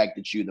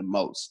impacted you the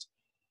most?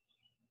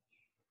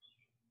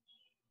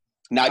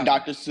 Not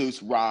Dr. Seuss,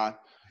 Ron.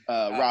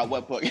 Ron,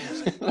 what book?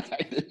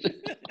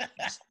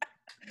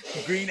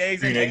 Green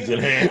eggs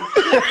and ham.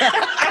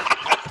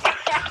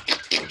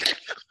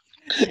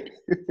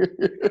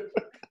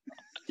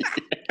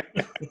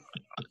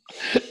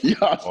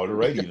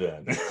 Alrighty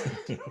then.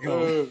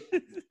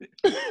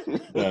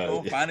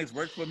 Phonics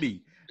work for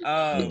me.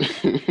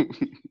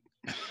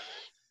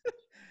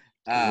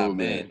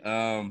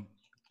 Man.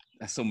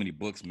 That's so many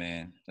books,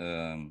 man.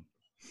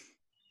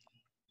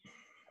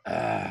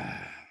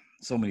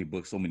 So many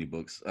books.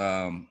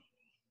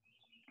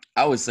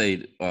 I would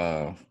say,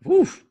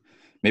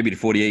 maybe the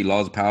 48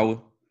 Laws of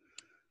Power.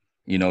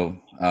 You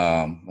know,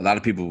 a lot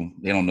of people,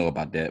 they don't know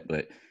about that,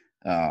 but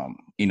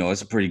you know,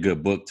 it's a pretty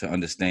good book to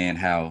understand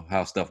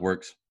how stuff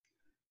works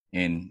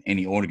in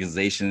any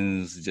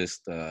organizations,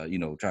 just you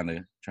know, trying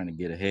to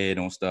get ahead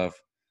on stuff.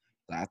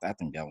 I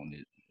think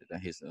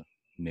that hits a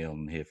nail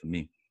on the head for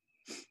me.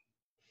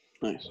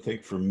 Nice. I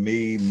think for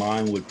me,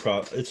 mine would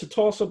it's a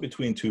toss up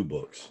between two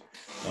books.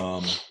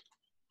 The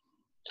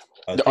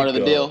Art of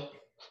the Deal.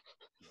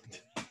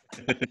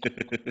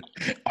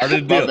 Art of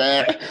the Deal. My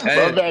bad.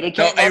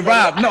 Hey,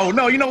 Rob.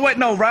 No. You know what?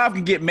 No, Rob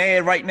can get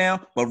mad right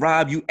now, but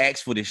Rob, you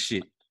asked for this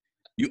shit.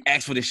 You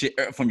asked for this shit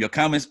from your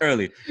comments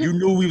earlier. You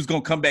knew we was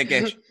gonna come back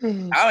at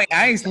you. I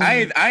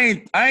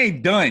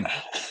ain't done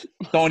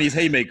throwing these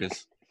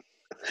haymakers.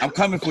 I'm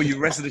coming for you the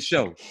rest of the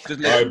show.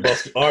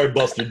 All right,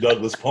 Buster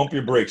Douglas, pump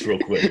your brakes real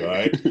quick, all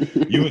right?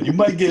 You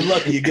might get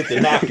lucky, you get the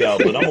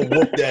knockout, but I'm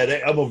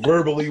gonna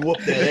verbally whoop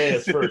that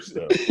ass first,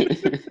 though.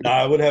 Now,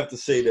 I would have to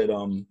say that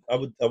I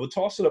would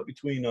toss it up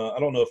between I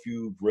don't know if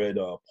you've read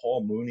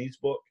Paul Mooney's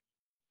book.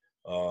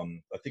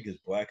 I think it's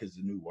Black is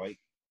the New White.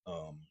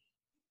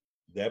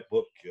 That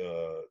book,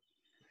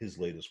 his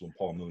latest one,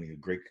 Paul Mooney,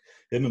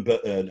 him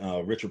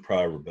and Richard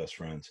Pryor were best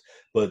friends,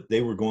 but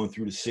they were going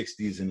through the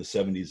 60s and the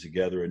 70s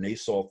together, and they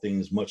saw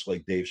things much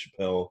like Dave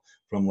Chappelle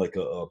from like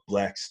a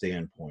black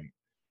standpoint,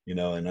 you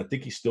know, and I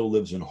think he still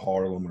lives in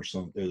Harlem or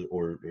something,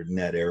 or in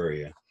that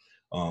area.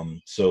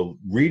 So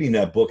reading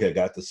that book, I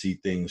got to see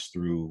things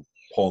through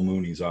Paul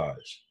Mooney's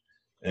eyes,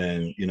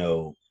 and, you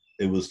know,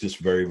 it was just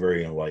very,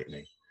 very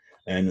enlightening.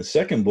 And the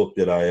second book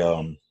that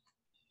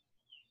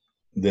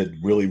that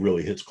really,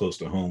 really hits close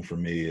to home for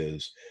me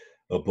is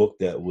a book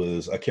that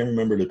was, I can't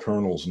remember the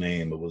colonel's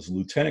name. It was a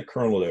lieutenant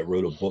colonel that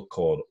wrote a book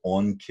called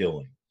On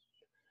Killing.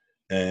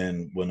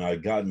 And when I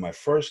got in my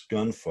first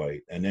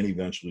gunfight and then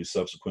eventually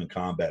subsequent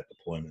combat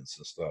deployments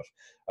and stuff,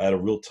 I had a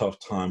real tough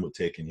time with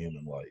taking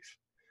human life.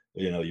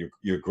 you know,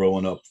 you're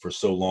growing up for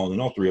so long,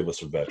 and all three of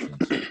us are veterans.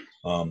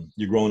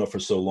 You're growing up for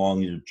so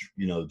long, you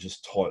know,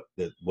 just taught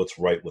that what's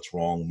right, what's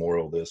wrong,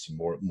 moral this and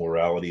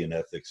morality and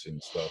ethics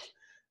and stuff.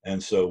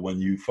 And so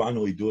when you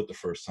finally do it the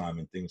first time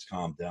and things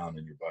calm down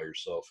and you're by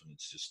yourself and it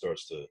just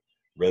starts to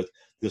read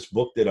this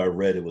book that I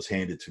read, it was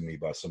handed to me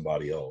by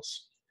somebody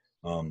else,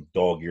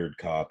 dog-eared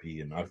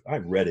copy, and I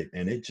read it,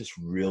 and it just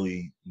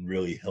really,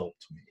 really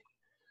helped me.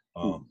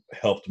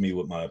 Helped me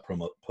with my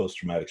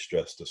post-traumatic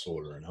stress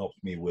disorder, and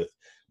helped me with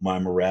my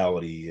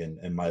morality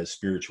and my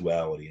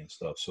spirituality and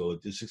stuff. So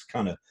it just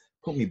kind of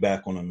put me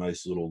back on a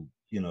nice little,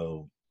 you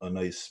know, a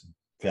nice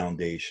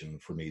foundation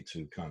for me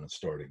to kind of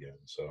start again.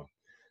 So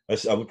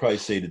I would probably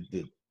say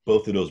that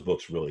both of those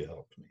books really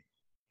helped me.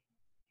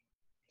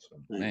 So,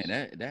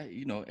 man, that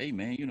you know, hey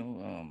man, you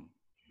know,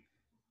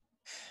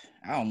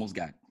 I almost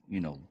got, you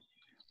know,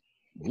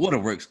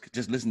 waterworks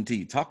just listening to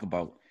you talk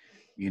about,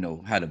 you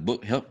know, how the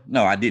book helped.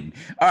 No, I didn't.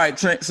 All right,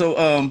 Trent. So,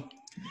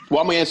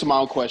 well, I'm gonna answer my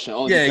own question.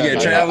 Only yeah,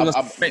 Trent.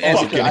 I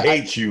fucking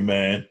hate you,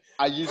 man.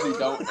 I usually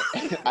don't.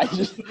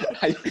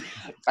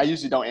 I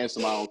usually don't answer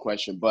my own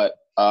question, but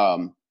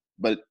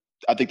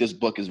I think this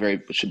book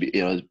should be,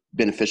 you know,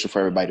 beneficial for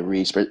everybody to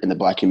read in the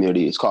Black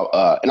community. It's called,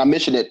 and I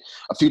mentioned it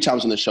a few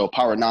times on the show,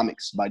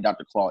 Powernomics by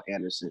Dr. Claude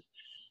Anderson.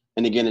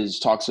 And again, it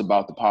just talks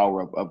about the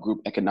power of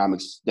group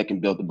economics that can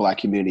build the Black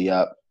community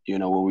up. You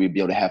know, where we'd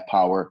be able to have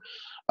power,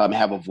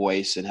 have a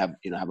voice, and have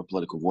a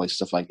political voice,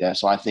 stuff like that.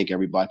 So I think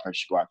every Black person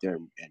should go out there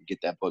and get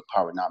that book,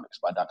 Powernomics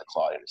by Dr.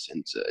 Claude Anderson.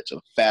 It's a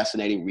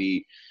fascinating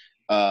read.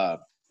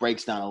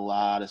 Breaks down a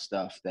lot of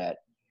stuff that,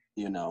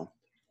 you know,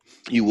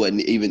 you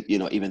wouldn't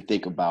even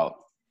think about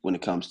when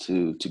it comes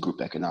to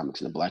group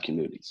economics in the Black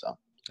community. So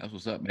that's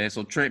what's up, man.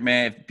 So Trent,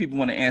 man, if people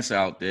want to answer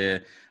out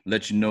there,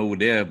 let you know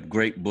they're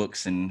great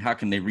books, and how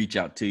can they reach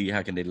out to you?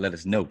 How can they let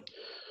us know?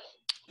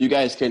 You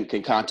guys can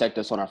contact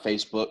us on our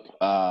Facebook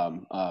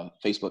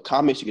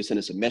comments. You can send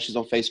us a message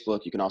on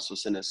Facebook. You can also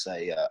send us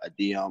a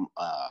DM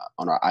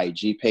on our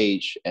IG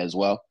page as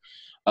well,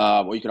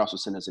 or you can also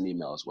send us an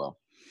email as well.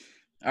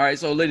 All right,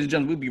 so ladies and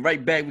gentlemen, we'll be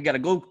right back. We got to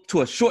go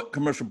to a short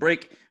commercial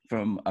break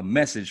from a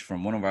message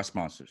from one of our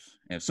sponsors.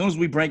 And as soon as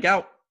we break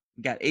out,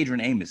 we got Adrian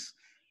Amos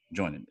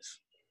joining us.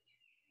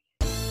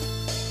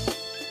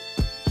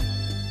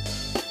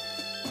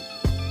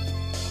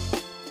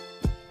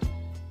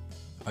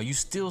 Are you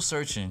still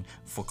searching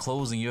for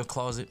clothes in your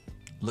closet?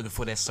 Looking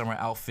for that summer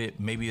outfit,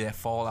 maybe that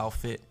fall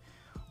outfit?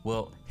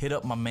 Well, hit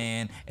up my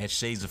man at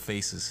Shades of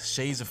Faces.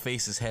 Shades of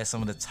Faces has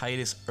some of the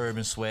tightest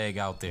urban swag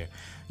out there.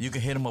 You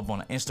can hit him up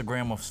on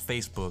Instagram or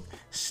Facebook,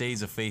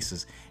 Shades of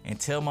Faces, and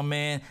tell my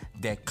man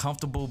that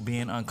Comfortable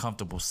Being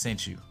Uncomfortable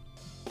sent you.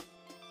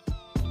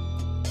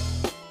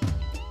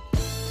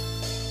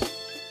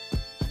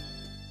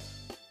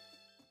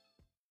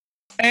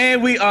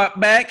 And we are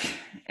back,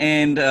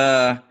 and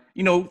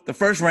you know, the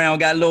first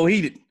round got a little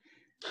heated.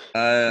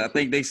 I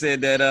think they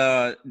said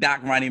that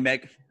Doc Ronnie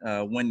Mack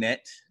won that.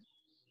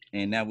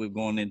 And now we're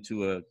going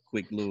into a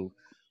quick little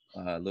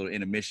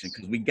intermission,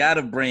 because we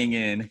gotta bring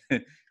in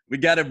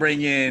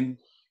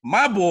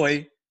my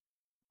boy,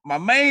 my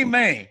main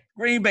man,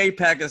 Green Bay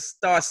Packers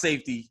star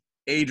safety,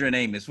 Adrian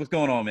Amos. What's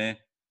going on, man?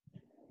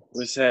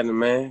 What's happening,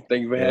 man?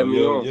 Thank you for having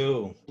me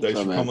on. Thanks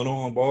for coming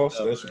on, boss.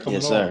 Thanks for coming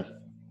on. Sir.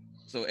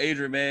 So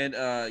Adrian, man,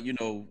 you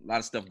know, a lot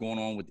of stuff going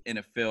on with the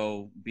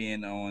NFL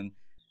being on,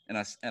 and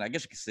I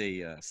guess you could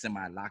say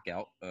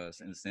semi-lockout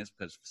in a sense,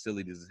 because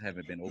facilities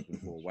haven't been open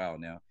for a while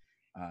now.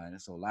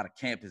 And so a lot of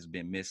camp has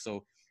been missed.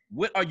 So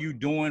what are you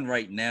doing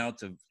right now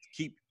to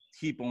keep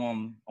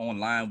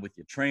online with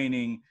your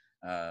training,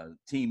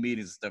 team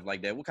meetings and stuff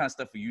like that? What kind of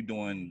stuff are you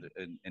doing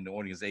and the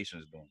organization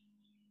is doing?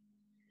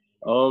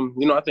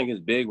 You know, I think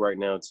it's big right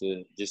now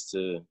to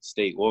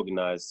stay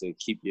organized, to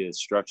keep your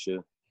structure.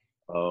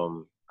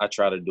 I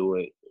try to do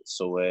it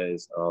so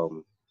as,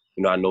 you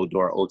know, I know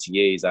during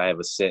OTAs, I have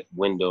a set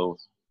window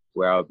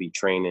where I'll be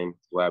training,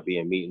 where I'll be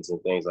in meetings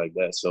and things like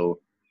that. So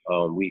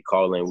we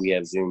call in, we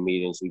have Zoom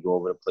meetings, we go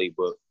over the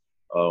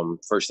playbook.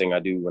 First thing I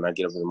do when I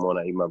get up in the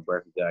morning, I eat my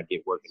breakfast, then I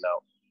get working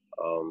out.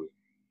 You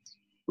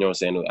know what I'm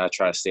saying? I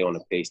try to stay on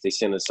the pace. They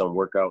send us some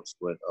workouts,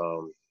 but,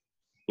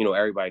 you know,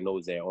 everybody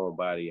knows their own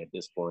body at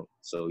this point.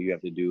 So you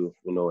have to do,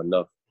 you know,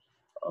 enough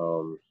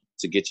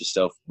to get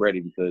yourself ready,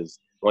 because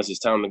once it's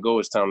time to go,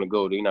 it's time to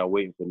go. They're not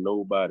waiting for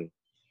nobody.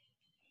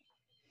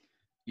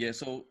 Yeah,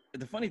 so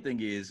the funny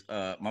thing is,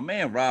 my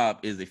man Rob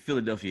is a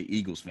Philadelphia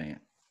Eagles fan.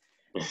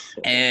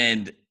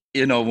 And,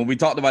 you know, when we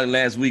talked about it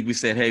last week, we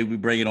said, hey, we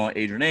bring it on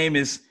Adrian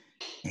Amos.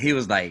 He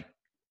was like,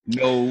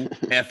 no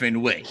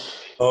effing way.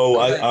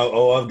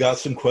 I've got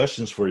some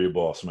questions for you,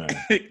 boss man.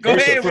 Go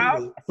ahead,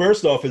 Rob.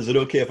 First off, is it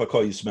okay if I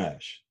call you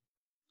Smash?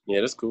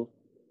 Yeah, that's cool.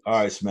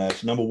 All right,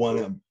 Smash. Number one,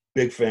 I'm a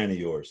big fan of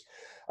yours.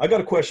 I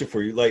got a question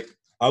for you. Like,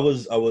 I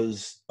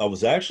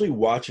was actually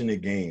watching a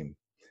game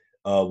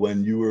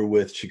when you were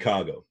with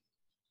Chicago,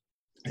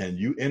 and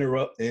you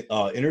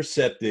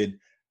intercepted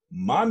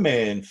my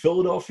man,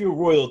 Philadelphia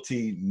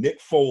royalty, Nick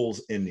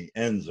Foles, in the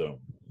end zone.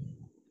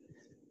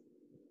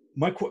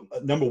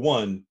 Number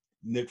one,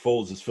 Nick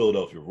Foles is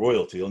Philadelphia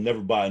royalty. He'll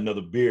never buy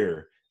another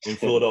beer in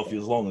Philadelphia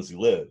as long as he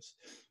lives.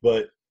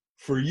 But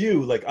for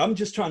you, like, I'm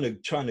just trying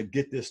to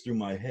get this through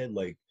my head.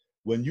 Like,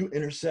 when you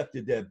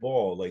intercepted that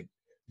ball, like,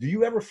 do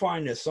you ever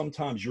find that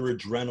sometimes your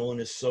adrenaline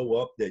is so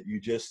up that you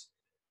just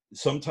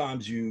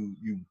sometimes you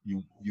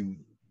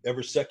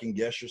ever second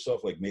guess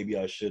yourself, like, maybe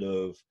I should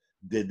have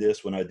did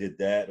this when I did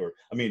that? Or,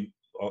 I mean,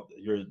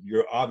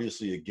 you're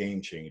obviously a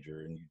game changer,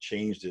 and you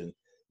changed in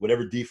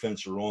whatever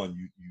defense you're on,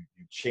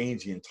 you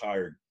change the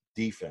entire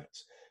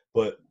defense.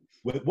 But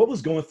what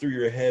was going through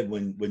your head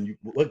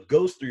what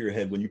goes through your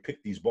head when you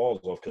pick these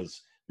balls off?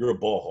 Because you're a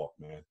ball hawk,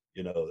 man,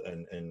 you know,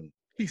 and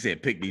He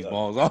said, pick these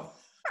balls off.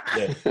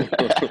 yeah.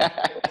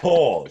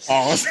 Pause.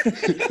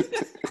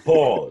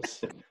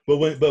 Pause. But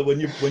when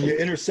you're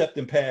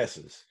intercepting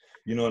passes,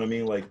 you know what I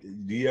mean? Like,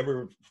 do you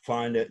ever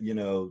find that, you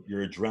know,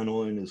 your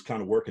adrenaline is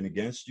kind of working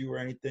against you or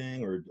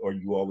anything, or are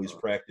you always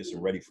practice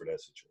and ready for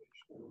that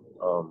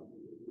situation?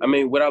 I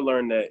mean, what I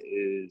learned that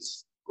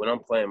is when I'm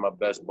playing my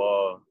best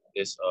ball,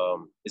 it's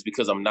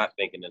because I'm not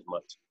thinking as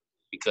much,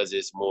 because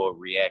it's more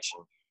reaction.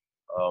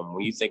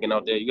 When you're thinking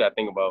out there, you got to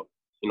think about,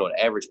 you know,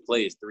 the average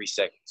play is 3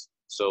 seconds.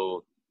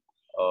 So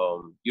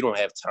you don't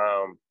have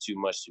time too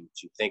much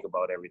to think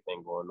about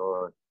everything going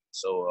on.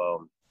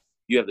 So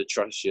you have to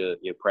trust your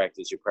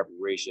practice, your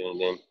preparation,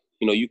 and then,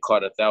 you know, you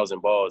caught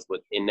 1,000 balls,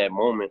 but in that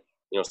moment,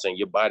 you know what I'm saying,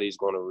 your body's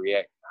going to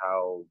react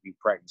how you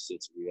practice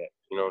it to react.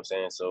 You know what I'm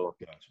saying? So,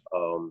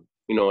 Gotcha.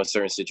 you know, in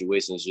certain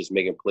situations, just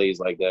making plays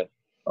like that,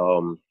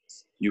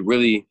 you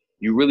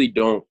really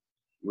don't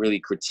really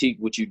critique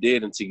what you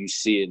did until you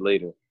see it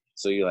later.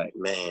 So you're like,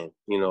 man,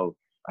 you know,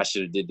 I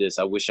should have did this.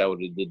 I wish I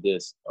would have did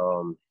this.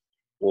 Or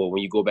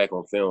when you go back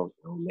on film,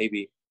 you know,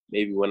 maybe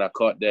when I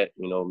caught that,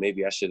 you know,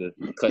 maybe I should have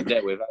cut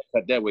that way. If I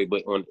cut that way,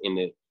 but when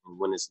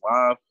it's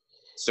live,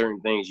 certain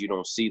things you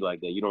don't see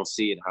like that. You don't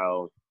see it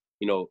how,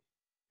 you know,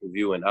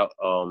 reviewing. I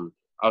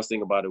was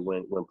thinking about it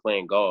when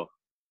playing golf,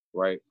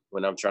 right?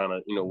 When I'm trying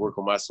to, you know, work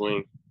on my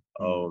swing,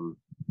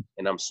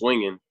 and I'm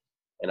swinging,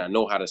 and I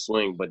know how to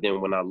swing, but then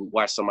when I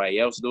watch somebody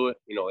else do it,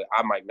 you know,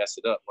 I might mess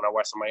it up. When I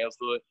watch somebody else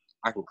do it,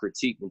 I can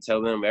critique and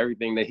tell them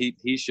everything that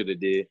he should have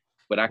did,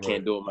 but I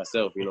can't do it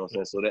myself. You know what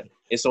I'm saying? So that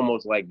it's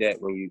almost like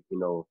that when you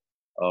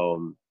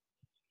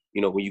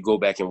when you go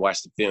back and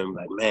watch the film,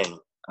 like, man,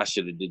 I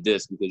should have did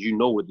this, because you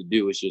know what to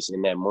do. It's just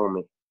in that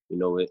moment, you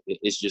know,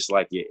 it's just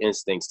like your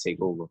instincts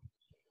take over.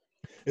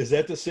 Is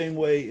that the same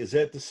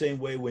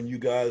way when you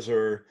guys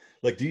are,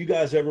 like, do you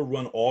guys ever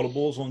run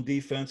audibles on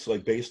defense,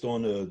 like based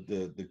on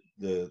the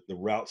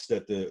routes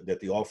that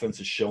the offense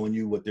is showing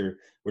you, what they're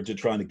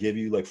trying to give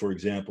you? Like, for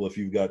example, if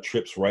you've got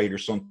trips right or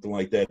something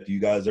like that, do you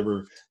guys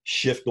ever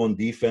shift on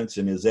defense?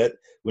 And is that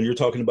when you're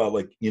talking about,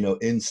 like, you know,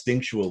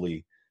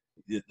 instinctually,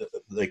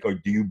 like, or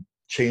do you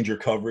change your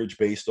coverage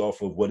based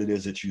off of what it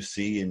is that you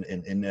see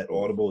in that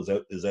audible?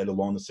 Is that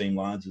along the same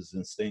lines as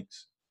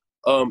instincts?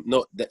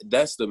 No,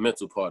 that's the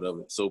mental part of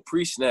it. So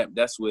pre-snap,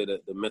 that's where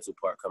the mental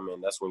part come in.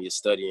 That's when your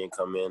studying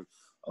come in.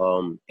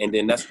 And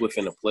then that's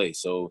within the play.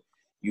 So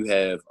you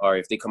have, all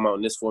right, if they come out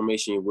in this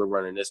formation, we're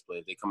running this play.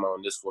 If they come out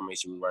in this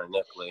formation, we're running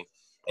that play.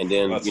 And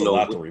then, that's you know, a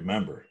lot to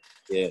remember.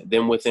 Yeah.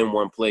 Then within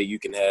one play, you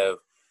can have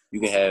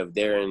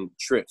they're in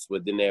trips,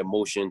 but then they're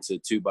motion to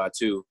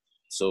 2x2.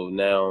 So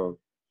now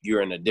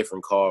you're in a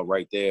different call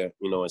right there,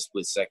 you know, in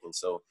split second.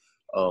 So,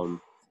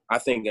 I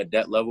think at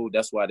that level,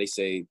 that's why they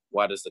say,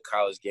 why does the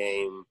college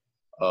game,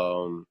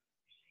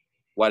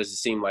 why does it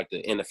seem like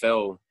the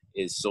NFL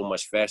is so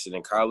much faster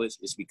than college?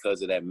 It's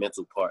because of that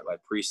mental part, like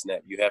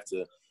pre-snap.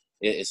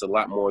 It's a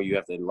lot more you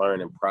have to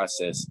learn and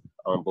process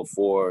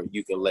before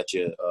you can let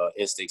your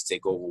instincts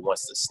take over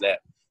once the snap,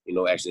 you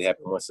know, actually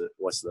happen, once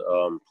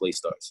the play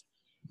starts.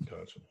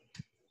 Gotcha.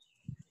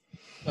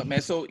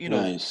 Man, so, you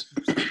know, Nice.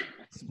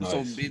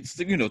 So it's,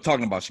 you know,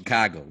 talking about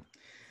Chicago,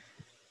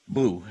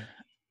 Blue.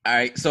 All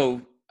right,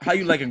 so how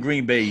you liking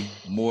Green Bay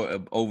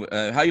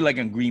how you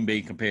liking Green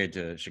Bay compared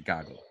to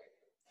Chicago?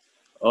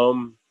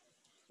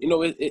 You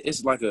know,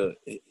 it's like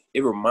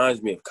it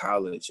reminds me of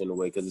college in a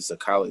way, because it's a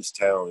college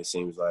town, it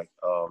seems like,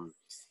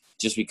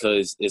 just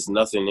because it's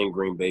nothing in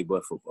Green Bay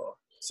but football.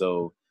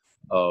 So,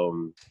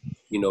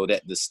 you know,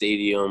 that the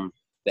stadium,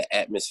 the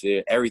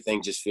atmosphere,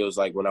 everything just feels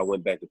like when I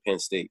went back to Penn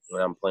State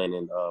when I'm playing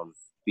in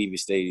Beaver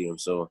Stadium.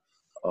 So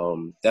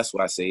that's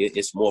why I say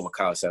it's more of a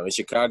college town. In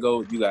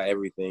Chicago, you got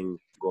everything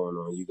going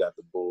on. You got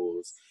the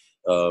Bulls,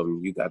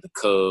 you got the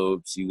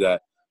Cubs, you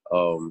got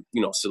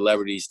you know,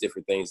 celebrities,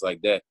 different things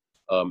like that.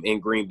 In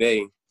Green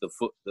Bay,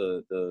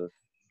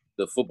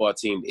 the football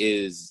team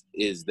is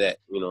that,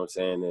 you know what I'm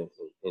saying?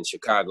 In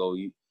Chicago,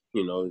 you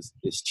know,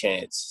 it's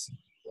Chance,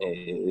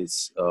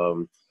 it's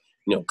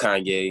you know,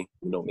 Kanye,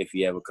 you know, if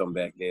he ever come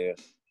back there,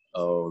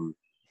 you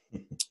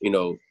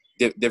know,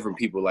 different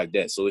people like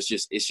that. So it's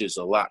just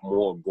a lot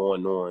more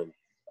going on,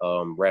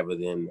 rather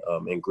than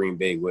in Green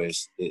Bay, where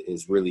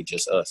it's really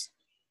just us.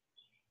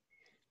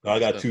 I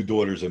got 2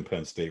 daughters in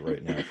Penn State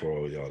right now for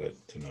all y'all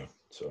to know.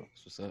 So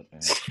What's up,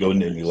 man? go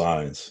Nittany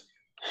Lions.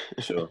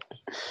 Sure.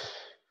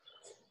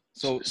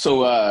 So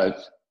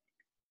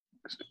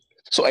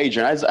So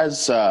Adrian,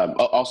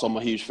 also I'm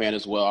a huge fan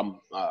as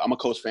well. I'm a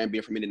Colts fan,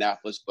 being from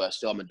Indianapolis, but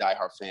still I'm a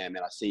diehard fan,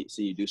 man. I see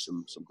you do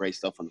some great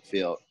stuff on the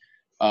field.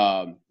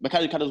 But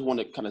kind of want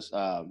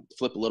to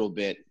flip a little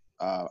bit.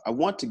 I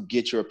want to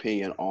get your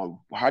opinion on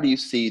how do you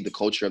see the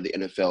culture of the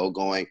NFL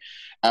going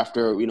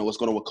after what's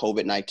going on with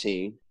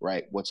COVID-19,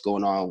 right? What's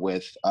going on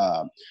with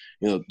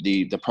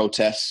the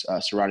protests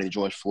surrounding the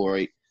George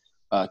Floyd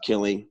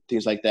killing,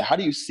 things like that. How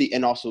do you see,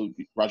 and also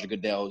Roger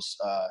Goodell's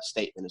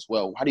statement as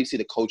well, how do you see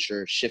the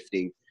culture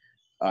shifting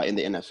in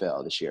the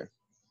NFL this year?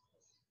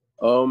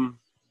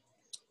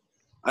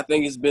 I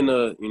think it's been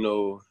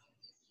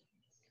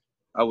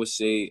I would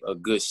say a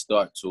good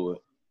start to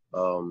it.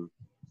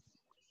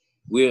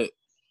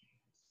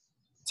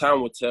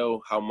 Time will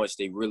tell how much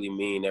they really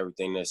mean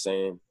everything they're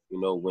saying.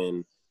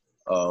 When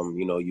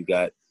you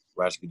got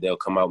Roger Goodell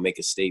come out, make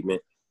a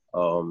statement,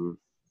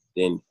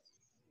 then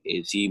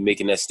is he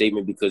making that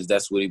statement because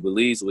that's what he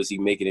believes, or is he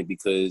making it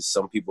because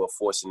some people are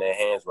forcing their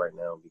hands right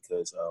now?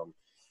 Because,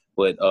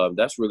 but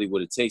that's really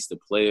what it takes, the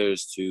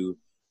players to.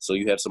 So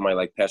you have somebody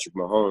like Patrick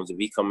Mahomes, if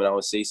he coming out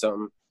and say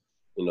something,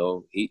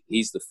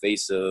 he's the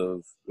face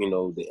of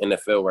the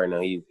NFL right now.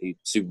 He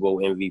Super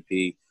Bowl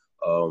MVP.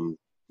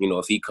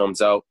 If he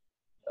comes out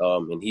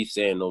and he's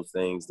saying those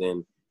things,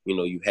 then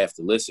you have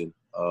to listen.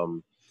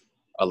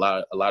 A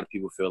lot of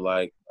people feel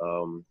like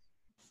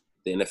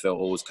the NFL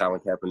owes Colin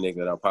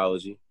Kaepernick an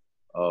apology.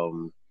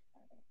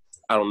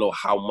 I don't know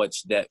how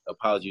much that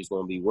apology is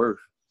going to be worth,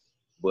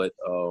 but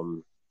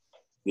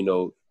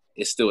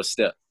it's still a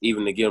step,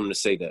 even to get him to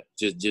say that.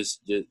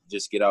 Just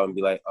get out and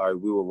be like, all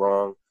right, we were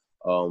wrong.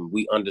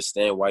 We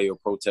understand why you're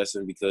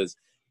protesting, because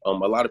a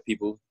lot of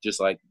people, just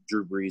like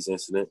Drew Brees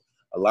incident,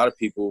 a lot of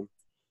people,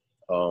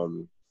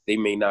 they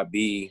may not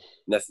be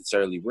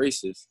necessarily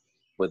racist,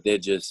 but they're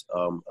just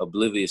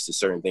oblivious to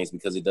certain things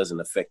because it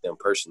doesn't affect them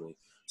personally.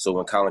 So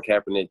when Colin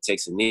Kaepernick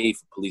takes a knee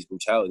for police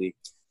brutality,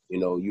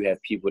 you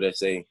have people that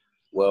say,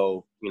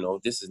 well,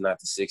 this is not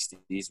the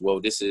 60s.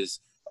 Well, this is,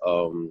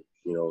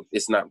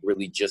 it's not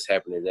really just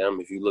happening to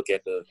them. If you look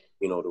at the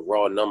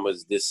raw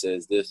numbers, this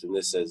says this and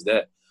this says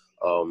that.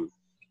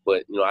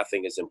 But, I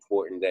think it's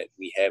important that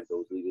we have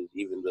those leaders,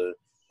 even the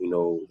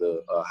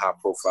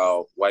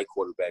high-profile white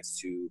quarterbacks,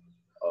 to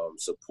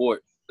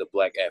support the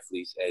black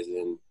athletes, as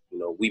in,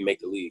 we make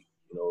the league.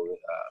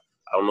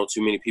 I don't know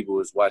too many people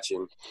who's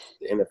watching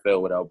the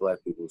NFL without black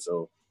people.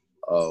 So,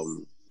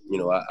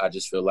 I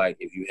just feel like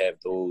if you have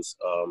those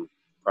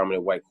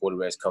prominent white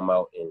quarterbacks come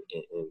out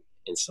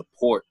in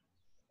support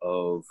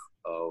of,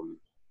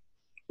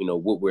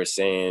 what we're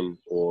saying,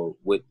 or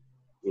what,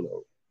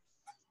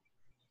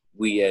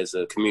 we as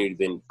a community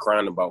been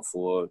crying about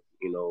for,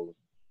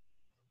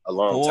 a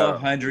long time.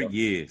 400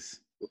 years.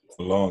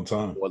 A long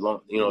time. For a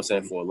long, what I'm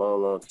saying, for a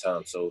long, long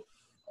time. So,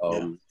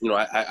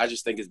 I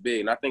just think it's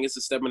big, and I think it's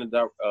a step in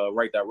the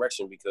right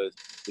direction, because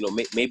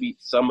maybe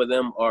some of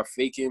them are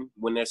faking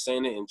when they're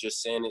saying it and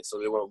just saying it so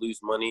they won't lose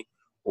money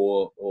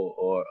or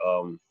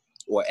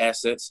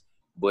assets.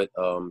 But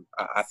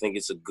I think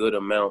it's a good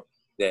amount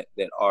that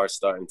are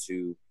starting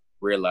to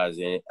realize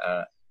it,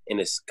 and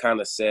it's kind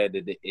of sad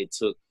that it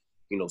took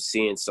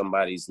seeing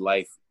somebody's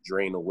life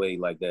drain away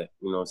like that.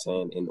 You know what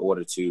I'm saying? In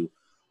order to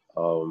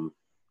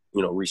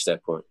reach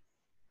that point.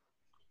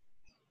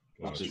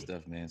 Gotcha. Good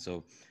stuff, man.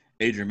 So,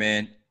 Adrian,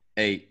 man,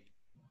 hey,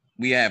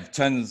 we have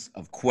tons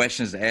of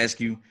questions to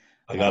ask you.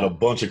 I got a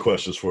bunch of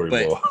questions for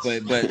you, boss.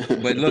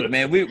 But look,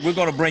 man, we're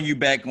going to bring you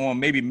back on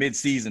maybe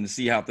mid-season to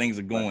see how things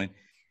are going.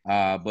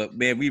 But,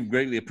 man, we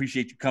greatly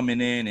appreciate you coming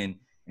in and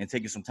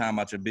taking some time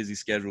out your busy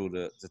schedule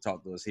to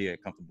talk to us here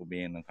at Comfortable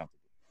Being Uncomfortable.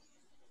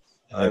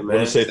 I want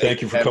to say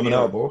thank you for coming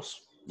out,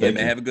 boss. Yeah,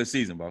 man, have a good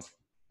season, boss.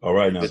 All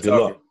right, now, good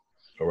luck.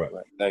 All right.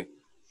 Thank you.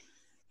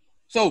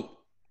 So,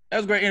 that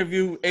was a great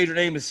interview. Adrian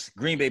Amos,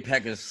 Green Bay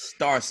Packers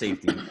star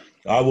safety.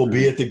 I will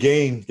be at the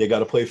game. They got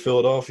to play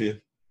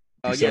Philadelphia.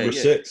 December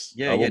 6th.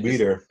 Yeah, I will be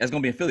there. That's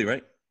going to be in Philly,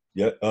 right?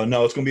 Yeah.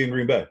 No, it's going to be in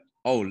Green Bay.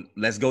 Oh,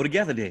 let's go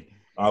together then.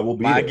 I will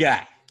be there. My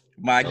guy.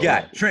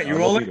 Right. Trent, you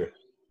rolling?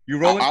 You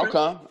rolling? I'll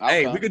come.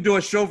 Hey, we could do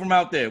a show from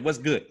out there. What's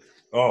good?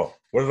 Oh,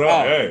 what's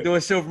up? Hey. Do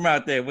a show from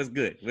out there. What's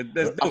good? Let's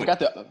do it. I forgot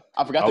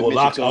to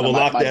mention to him.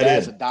 My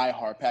dad's in. a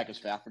diehard Packers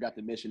fan. I forgot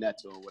to mention that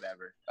to him,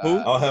 whatever. Who?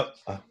 I'll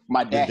have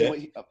my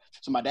dad.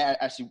 So my dad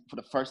actually, for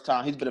the first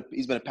time, he's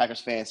been a Packers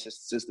fan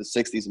since the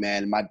 '60s,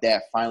 man. And my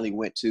dad finally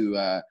went to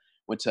a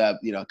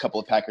couple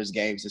of Packers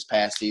games this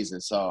past season.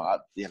 So I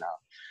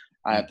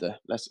have to.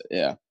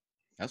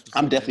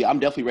 I'm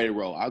definitely ready to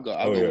roll. I'll go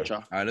with y'all.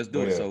 All right, let's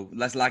do it. So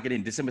let's lock it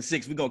in. December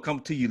 6th, we're gonna come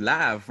to you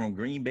live from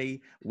Green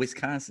Bay,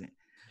 Wisconsin.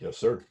 Yes,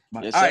 sir.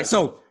 All right,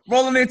 so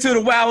rolling into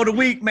the wow of the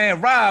week,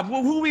 man. Rob,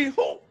 who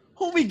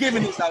we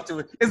giving this out to?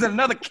 Is it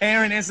another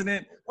Karen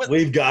incident?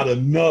 We've got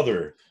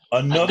another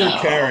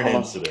Karen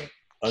incident.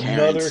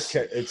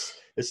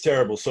 It's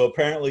terrible. So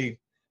apparently,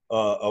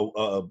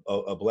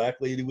 a black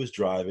lady was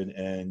driving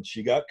and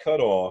she got cut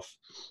off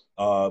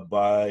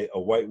by a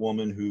white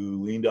woman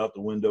who leaned out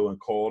the window and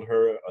called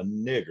her a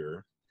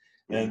nigger,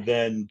 and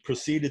then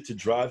proceeded to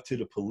drive to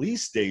the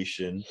police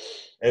station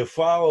and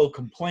file a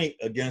complaint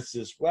against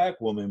this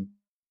black woman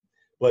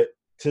But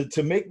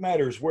to make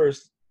matters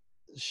worse,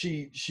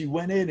 she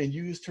went in and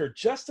used her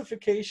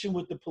justification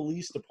with the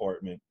police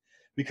department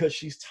because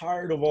she's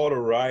tired of all the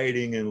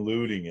rioting and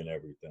looting and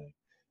everything.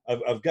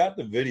 I've got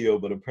the video,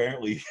 but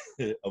apparently,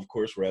 of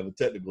course, we're having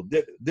technical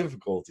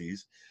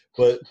difficulties.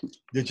 But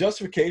the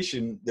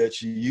justification that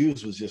she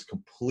used was just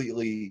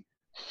completely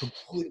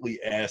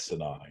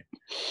asinine.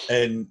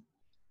 And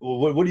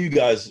what do you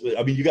guys?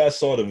 I mean, you guys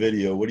saw the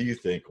video. What do you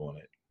think on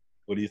it?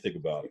 What do you think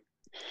about it?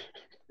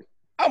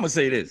 I'm gonna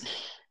say this.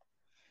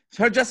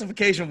 Her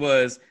justification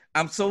was,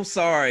 "I'm so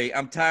sorry.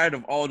 I'm tired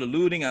of all the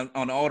looting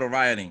on all the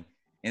rioting."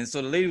 And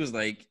so the lady was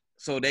like,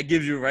 "So that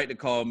gives you a right to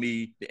call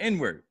me the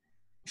N-word."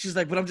 She's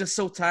like, "But I'm just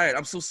so tired.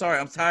 I'm so sorry.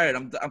 I'm tired.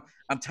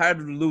 I'm tired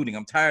of the looting.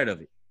 I'm tired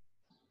of it."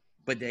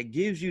 But that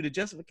gives you the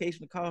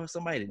justification to call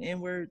somebody the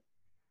N-word.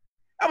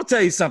 I will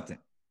tell you something.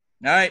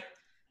 All right,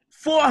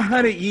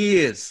 400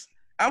 years.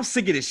 I'm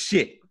sick of this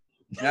shit.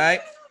 All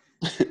right,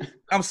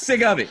 I'm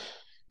sick of it.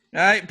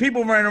 All right,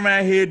 people running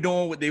around here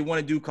doing what they want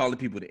to do, calling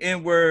people the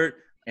N-word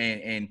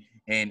and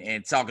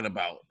talking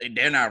about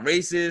they're not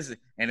racist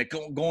and they're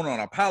going on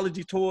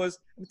apology tours.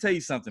 Let me tell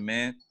you something,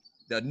 man.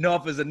 The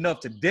enough is enough.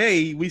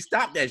 Today, we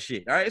stop that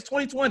shit. All right, it's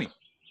 2020.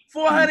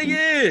 400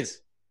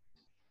 years.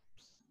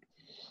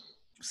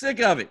 I'm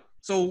sick of it.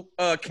 So,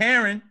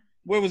 Karen,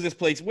 where was this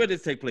place? Where did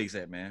this take place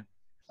at, man?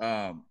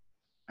 I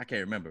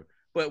can't remember.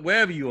 But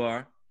wherever you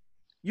are,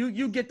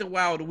 you get the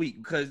wow of the week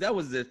because that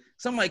was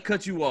somebody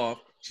cut you off.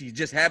 She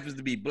just happens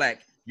to be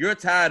black. You're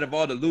tired of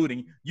all the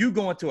looting. You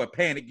go into a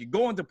panic. You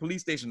go into the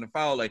police station to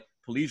file a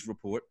police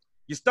report.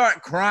 You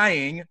start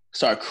crying.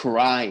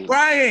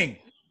 Crying.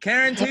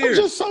 Karen tears.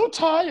 I'm just so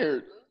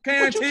tired.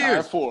 Karen what you tears.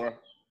 tired for?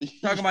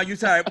 Talking about you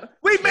tired.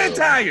 We've been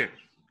tired.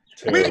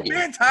 Terrible. We've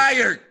been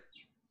tired.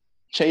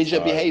 Change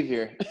your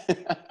behavior.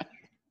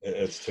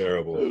 It's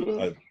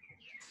terrible.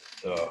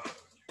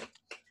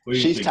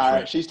 She's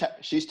tired.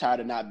 She's tired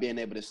of not being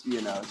able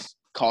to,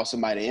 call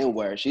somebody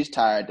N-word. She's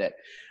tired that,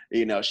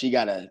 she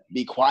gotta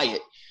be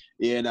quiet.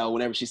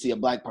 Whenever she see a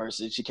black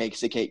person, she can't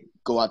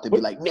go out there and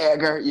be like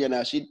nigger.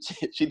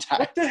 She tired.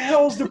 What the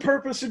hell's the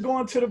purpose of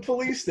going to the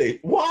police station?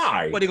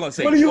 Why? What are you gonna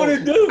say? What do you want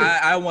to do?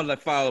 I want to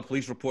file a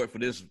police report for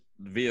this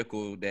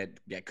vehicle that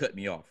cut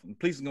me off. And the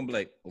police are gonna be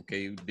like,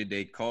 okay, did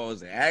they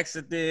cause an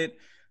accident?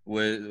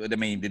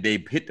 Did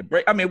they hit the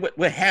brake? I mean,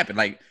 what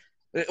happened?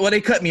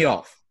 They cut me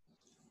off.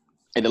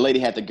 And the lady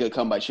had the good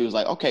comeback. She was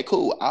like, okay,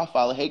 cool. I'll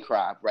file a hate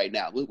crime right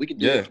now. We can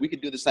do it. We can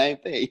do the same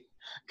thing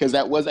because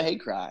that was a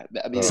hate crime.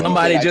 I mean,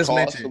 somebody just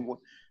mentioned.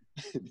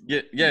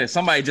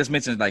 Somebody just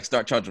mentioned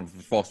start charging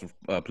for false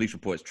police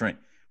reports. Trent,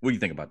 what do you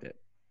think about that?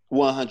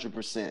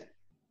 100%.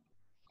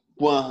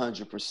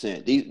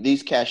 100%.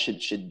 These cats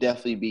should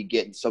definitely be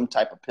getting some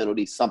type of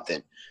penalty,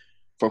 something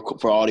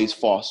for all these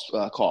false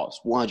calls.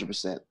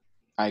 100%.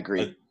 I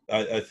agree.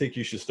 I think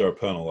you should start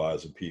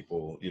penalizing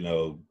people.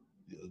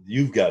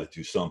 You've got to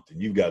do something.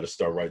 You've got to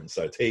start writing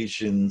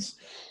citations.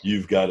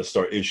 You've got to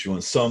start issuing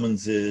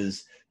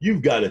summonses.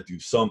 You've got to do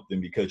something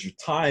because you're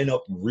tying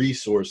up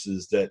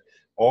resources that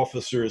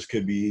officers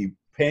could be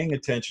paying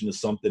attention to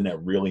something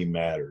that really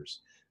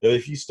matters. Now,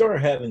 if you start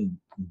having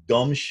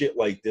dumb shit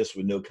like this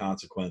with no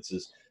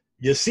consequences,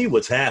 you see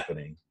what's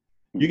happening.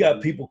 You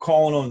got people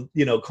calling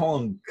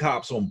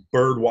cops on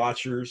bird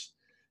watchers.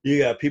 You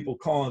got people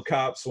calling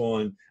cops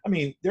on,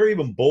 they're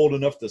even bold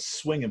enough to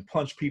swing and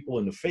punch people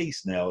in the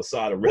face now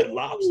aside of Red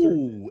Lobster.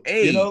 Ooh,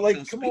 hey,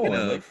 come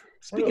on.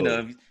 Speaking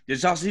of,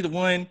 did y'all see the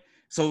one?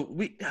 So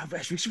we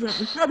probably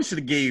should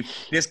have gave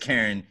this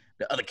Karen,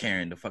 the other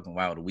Karen, the fucking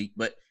wow of the week.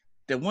 But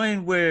the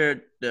one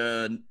where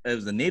it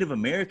was a Native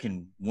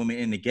American woman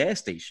in the gas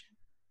station.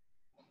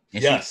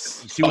 And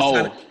yes. She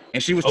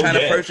was trying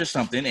to purchase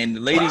something. And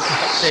the lady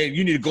said,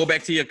 you need to go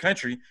back to your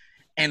country.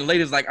 And the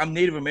lady's like, I'm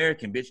Native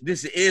American, bitch.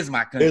 This is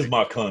my country. It's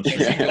my country.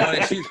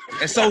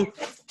 And so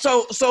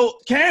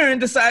Karen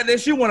decided that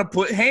she want to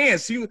put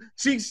hands.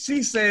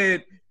 She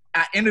said,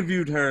 I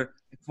interviewed her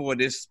for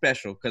this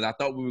special because I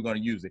thought we were going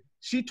to use it.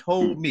 She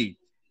told me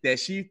that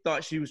she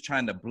thought she was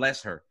trying to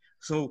bless her.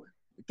 So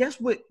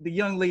guess what the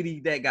young lady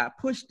that got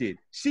pushed did?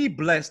 She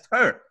blessed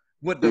her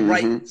with the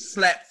right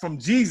slap from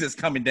Jesus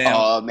coming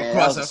down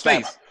across her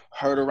face.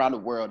 Heard around the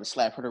world and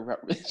slap her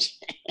around.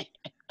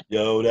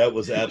 Yo, that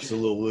was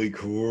absolutely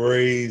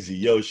crazy.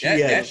 Yo, she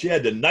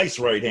had the nice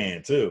right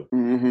hand too.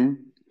 Mm-hmm.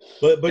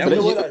 But you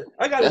know what?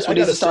 I gotta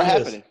start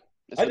happening.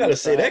 I gotta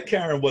say that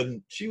Karen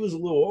wasn't. She was a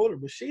little older,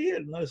 but she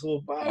had a nice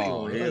little body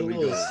on. Here we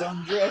little go.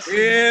 Sundress.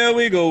 Here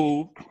we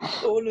go.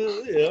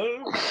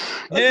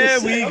 Here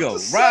we go.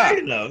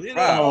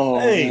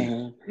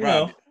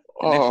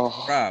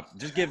 Rob,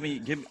 just give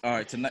me. All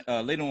right, tonight,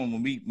 later on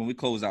when we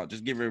close out,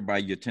 just give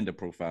everybody your Tinder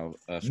profile.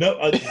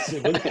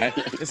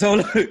 So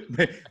look,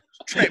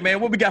 Trent, man,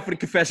 what we got for the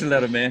confession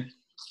letter, man?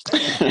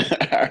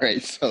 All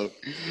right, so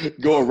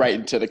going right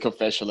into the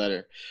confession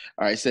letter.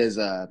 All right, it says,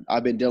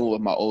 I've been dealing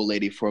with my old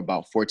lady for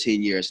about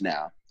 14 years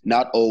now.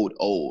 Not old.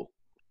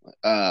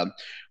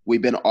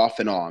 We've been off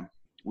and on.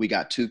 We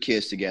got 2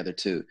 kids together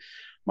too.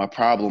 My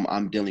problem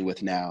I'm dealing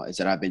with now is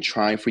that I've been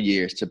trying for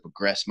years to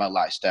progress my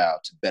lifestyle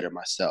to better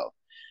myself.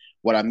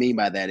 What I mean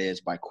by that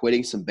is by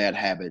quitting some bad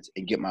habits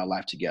and get my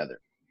life together.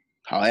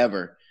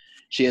 However,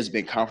 she has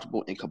been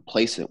comfortable and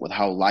complacent with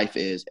how life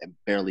is and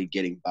barely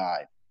getting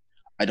by.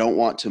 I don't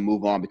want to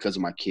move on because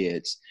of my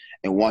kids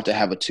and want to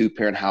have a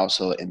 2-parent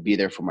household and be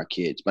there for my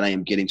kids, but I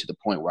am getting to the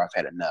point where I've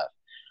had enough.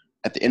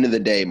 At the end of the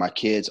day, my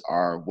kids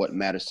are what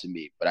matters to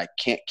me, but I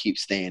can't keep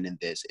staying in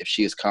this if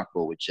she is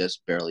comfortable with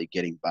just barely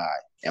getting by.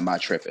 Am I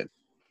tripping?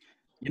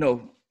 You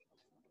know,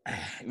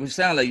 what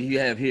sounds like you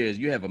have here is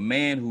you have a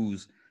man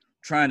who's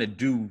trying to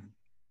do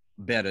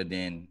better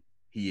than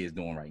he is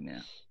doing right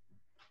now.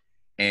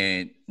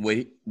 And what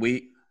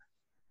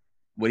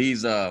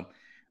he's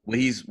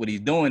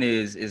doing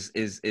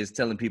is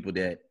telling people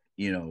that,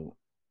 you know,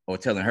 or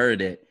telling her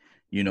that,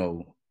 you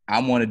know, I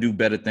want to do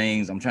better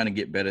things. I'm trying to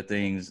get better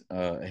things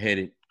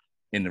headed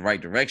in the right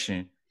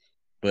direction,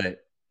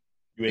 but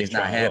it's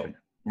not happening.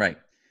 Right.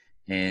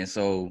 And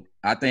so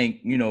I think,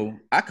 you know,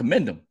 I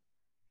commend him.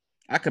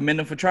 I commend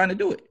him for trying to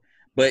do it,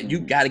 but you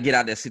got to get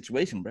out of that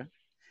situation, bro.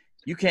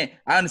 You can't.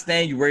 I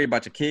understand you worry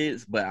about your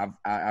kids, but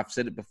I've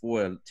said it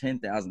before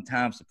 10,000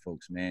 times to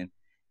folks, man.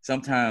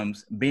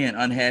 Sometimes being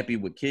unhappy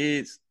with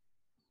kids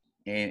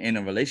and in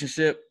a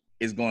relationship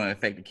is going to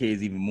affect the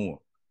kids even more.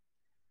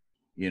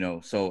 You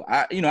know, so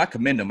I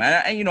commend them.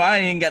 I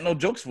ain't got no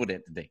jokes for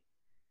that today,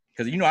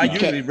 because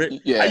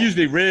I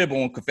usually rib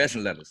on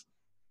confession letters,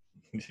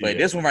 but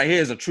this one right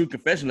here is a true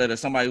confession letter.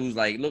 Somebody who's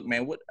like, look,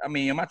 man,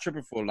 am I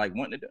tripping for like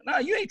wanting to do? No,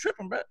 you ain't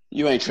tripping, bro.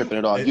 You ain't tripping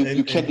at all.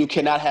 You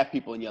cannot have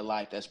people in your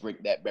life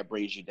that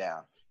brings you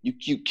down.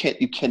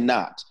 You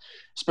cannot,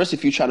 especially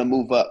if you're trying to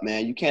move up,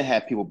 man. You can't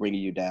have people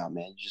bringing you down,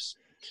 man. Just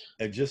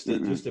to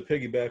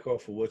piggyback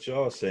off of what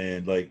y'all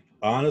saying, like,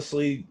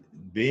 honestly,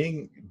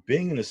 being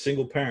in a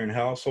single parent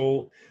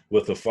household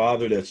with a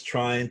father that's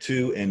trying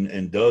to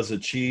and does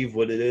achieve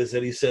what it is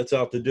that he sets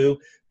out to do,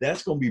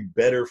 that's going to be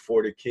better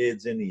for the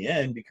kids in the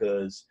end,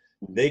 because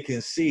they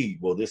can see,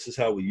 well, this is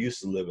how we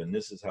used to live and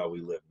this is how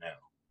we live now.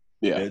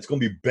 Yeah, and it's going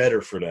to be better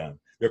for them.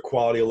 Their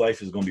quality of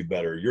life is going to be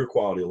better. Your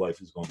quality of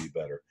life is going to be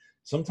better.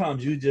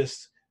 Sometimes you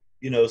just,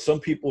 some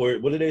people are,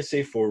 what do they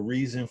say, for a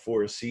reason,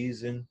 for a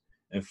season,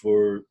 and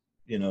for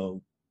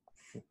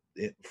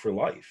for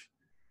life.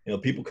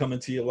 People come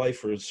into your life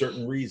for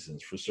certain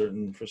reasons, for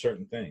certain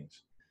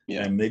things.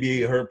 Yeah. And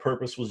maybe her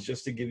purpose was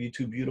just to give you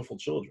 2 beautiful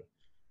children,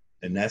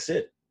 and that's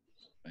it.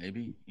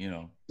 Maybe,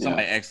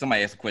 somebody asked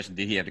a question,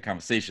 did he have the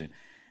conversation?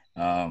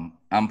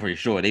 I'm pretty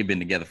sure they've been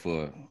together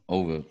for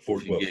over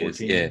 14 years.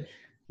 14?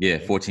 Yeah,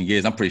 14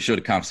 years. I'm pretty sure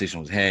the conversation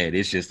was had.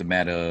 It's just a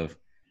matter of,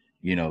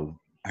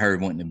 her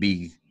wanting to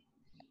be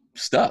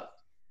stuck,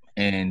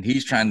 and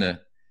he's trying to,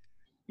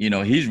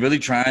 he's really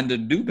trying to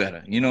do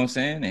better. You know what I'm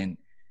saying? And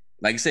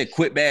like I said,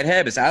 quit bad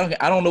habits. I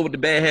don't know what the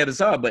bad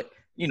habits are, but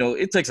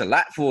it takes a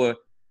lot for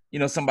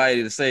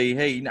somebody to say,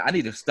 hey, I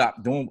need to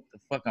stop doing what the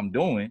fuck I'm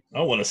doing.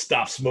 I want to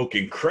stop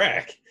smoking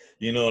crack.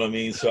 You know what I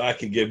mean? So I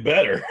can get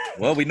better.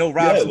 Well, we know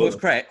Rob smokes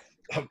crack.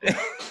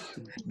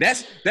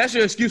 That's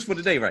your excuse for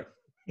today, right?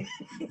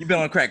 You've been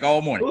on crack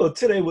all morning. Well,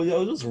 today it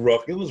was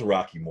rough. It was a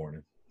rocky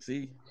morning.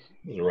 See.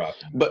 It was a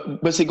rocky.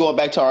 But see, going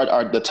back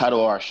to the title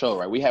of our show,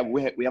 right? We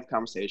have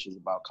conversations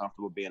about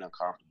comfortable being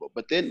uncomfortable,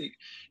 but then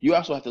you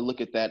also have to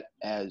look at that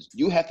as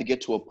you have to get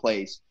to a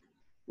place,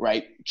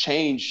 right?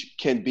 Change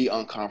can be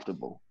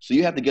uncomfortable, so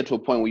you have to get to a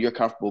point where you're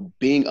comfortable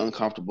being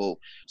uncomfortable,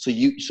 so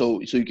you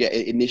can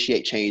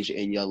initiate change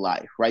in your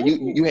life, right? You're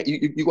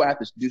gonna have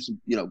to do some,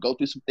 go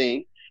through some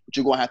things, but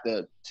you're gonna have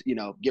to,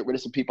 get rid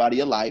of some people out of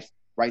your life,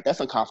 right? That's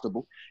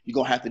uncomfortable. You're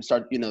gonna have to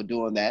start,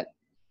 doing that,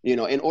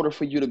 in order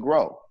for you to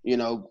grow,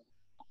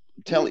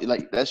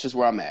 that's just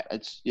where I'm at.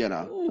 It's,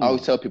 I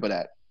always tell people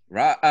that.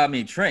 Right. I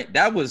mean, Trent,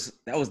 that was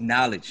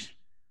knowledge.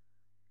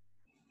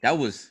 That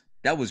was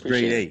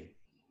grade A.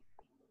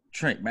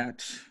 Trent, man.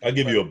 I'll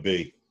give you a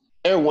B.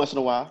 Every once in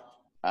a while,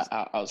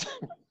 I was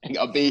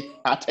a B.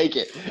 I take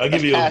it. I'll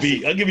give you a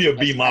B. I'll give you a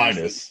B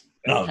minus.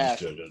 No,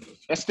 that's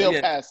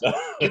still passing.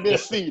 Give me a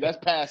C. That's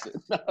passing.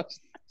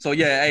 So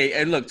yeah,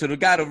 hey, look, to the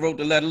guy that wrote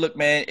the letter, look,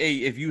 man, hey,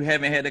 if you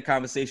haven't had a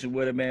conversation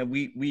with him, man,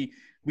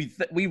 we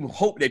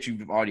hope that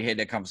you've already had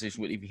that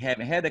conversation with. If you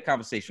haven't had that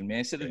conversation,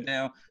 man, sit her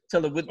down,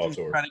 tell her what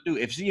you're trying to do.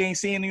 If she ain't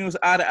seeing you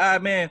eye to eye,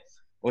 man,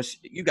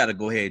 you got to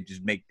go ahead and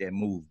just make that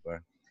move, bro.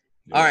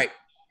 Yeah. All right.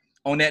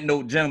 On that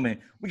note, gentlemen,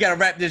 we got to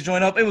wrap this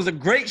joint up. It was a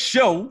great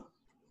show.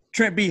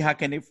 Trent B, how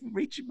can they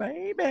reach you,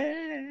 baby?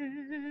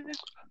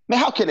 Man,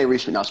 how can they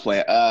reach me now,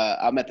 player?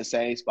 I'm at the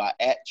same spot,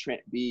 at Trent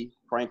B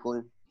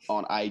Franklin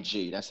on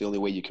IG. That's the only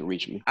way you can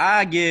reach me.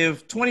 I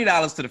give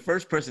 $20 to the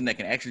first person that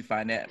can actually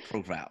find that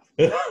profile.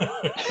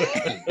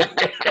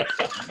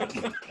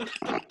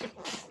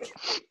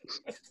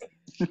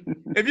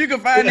 If you can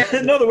find that,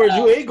 in other words,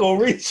 you ain't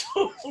gonna reach.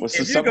 Well,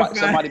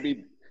 somebody about to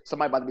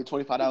be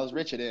 $25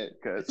 richer than,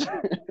 because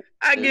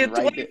I give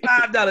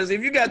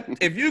 $25.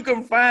 If you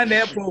can find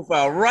that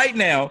profile right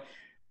now,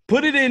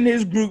 put it in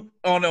his group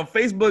on a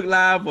Facebook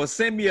Live, or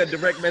send me a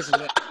direct message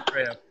on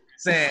Instagram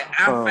saying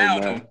I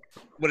found him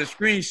with a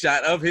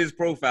screenshot of his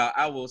profile.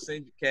 I will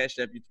send you Cash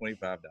App you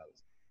 $25.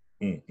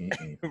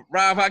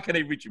 Rob, how can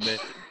they reach you, man?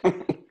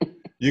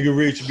 You can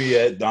reach me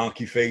at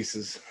Donkey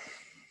Faces.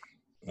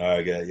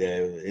 I got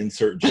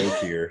insert joke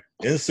here.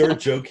 Insert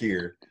joke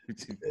here.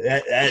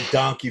 At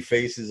Donkey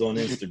Faces on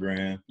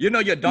Instagram. You know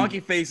your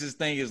Donkey Faces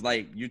thing is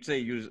like you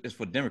say it's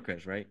for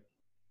Democrats, right?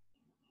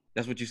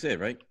 That's what you said,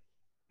 right?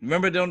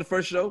 Remember on the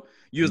first show?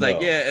 You was like,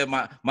 yeah,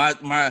 my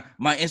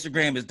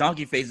Instagram is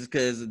Donkey Faces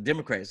because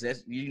Democrats.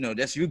 That's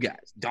that's you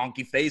guys.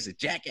 Donkey Faces,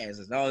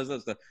 jackasses, all this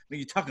other stuff.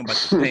 You talking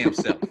about your damn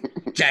self,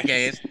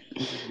 jackass.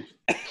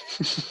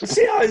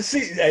 See,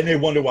 and they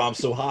wonder why I'm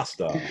so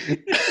hostile.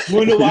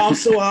 Wonder why I'm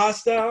so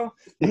hostile?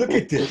 Look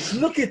at this.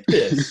 Look at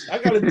this. I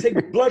got to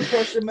take blood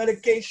pressure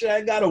medication.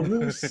 I got to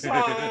woo-saw. You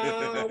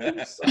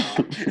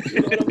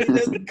know what I mean?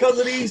 That's because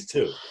of these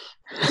two.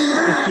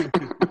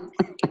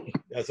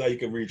 That's how you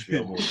can reach me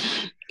on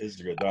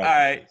Instagram. All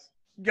right.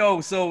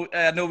 Yo, so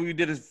I know we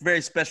did a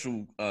very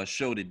special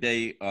show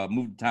today.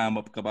 Moved the time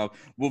up a couple hours.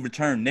 We'll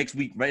return next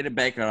week right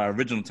back at our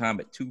original time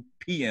at 2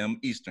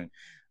 p.m. Eastern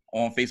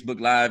on Facebook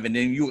Live. And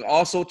then you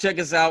also check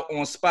us out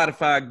on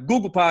Spotify,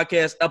 Google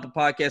Podcasts, Apple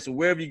Podcasts, or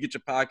wherever you get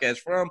your podcast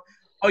from.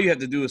 All you have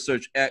to do is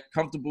search at it's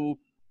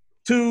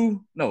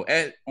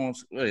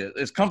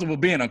Comfortable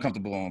Being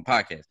Uncomfortable on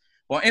podcast.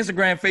 On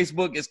Instagram,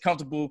 Facebook, it's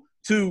Comfortable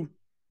to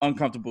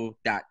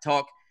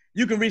Uncomfortable.talk.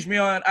 You can reach me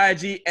on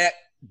IG at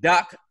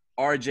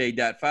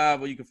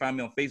DocRJ.5, or you can find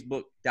me on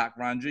Facebook, Doc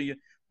Ron Jr.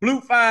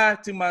 Blue Phi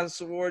to my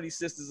sorority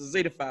sisters, a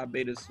Zeta Phi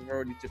Beta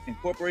sorority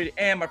incorporated,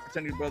 and my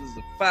fraternity brothers,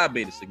 the Phi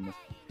Beta Sigma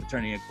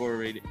fraternity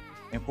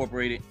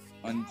incorporated.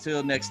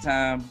 Until next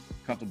time,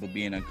 comfortable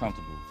being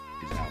uncomfortable.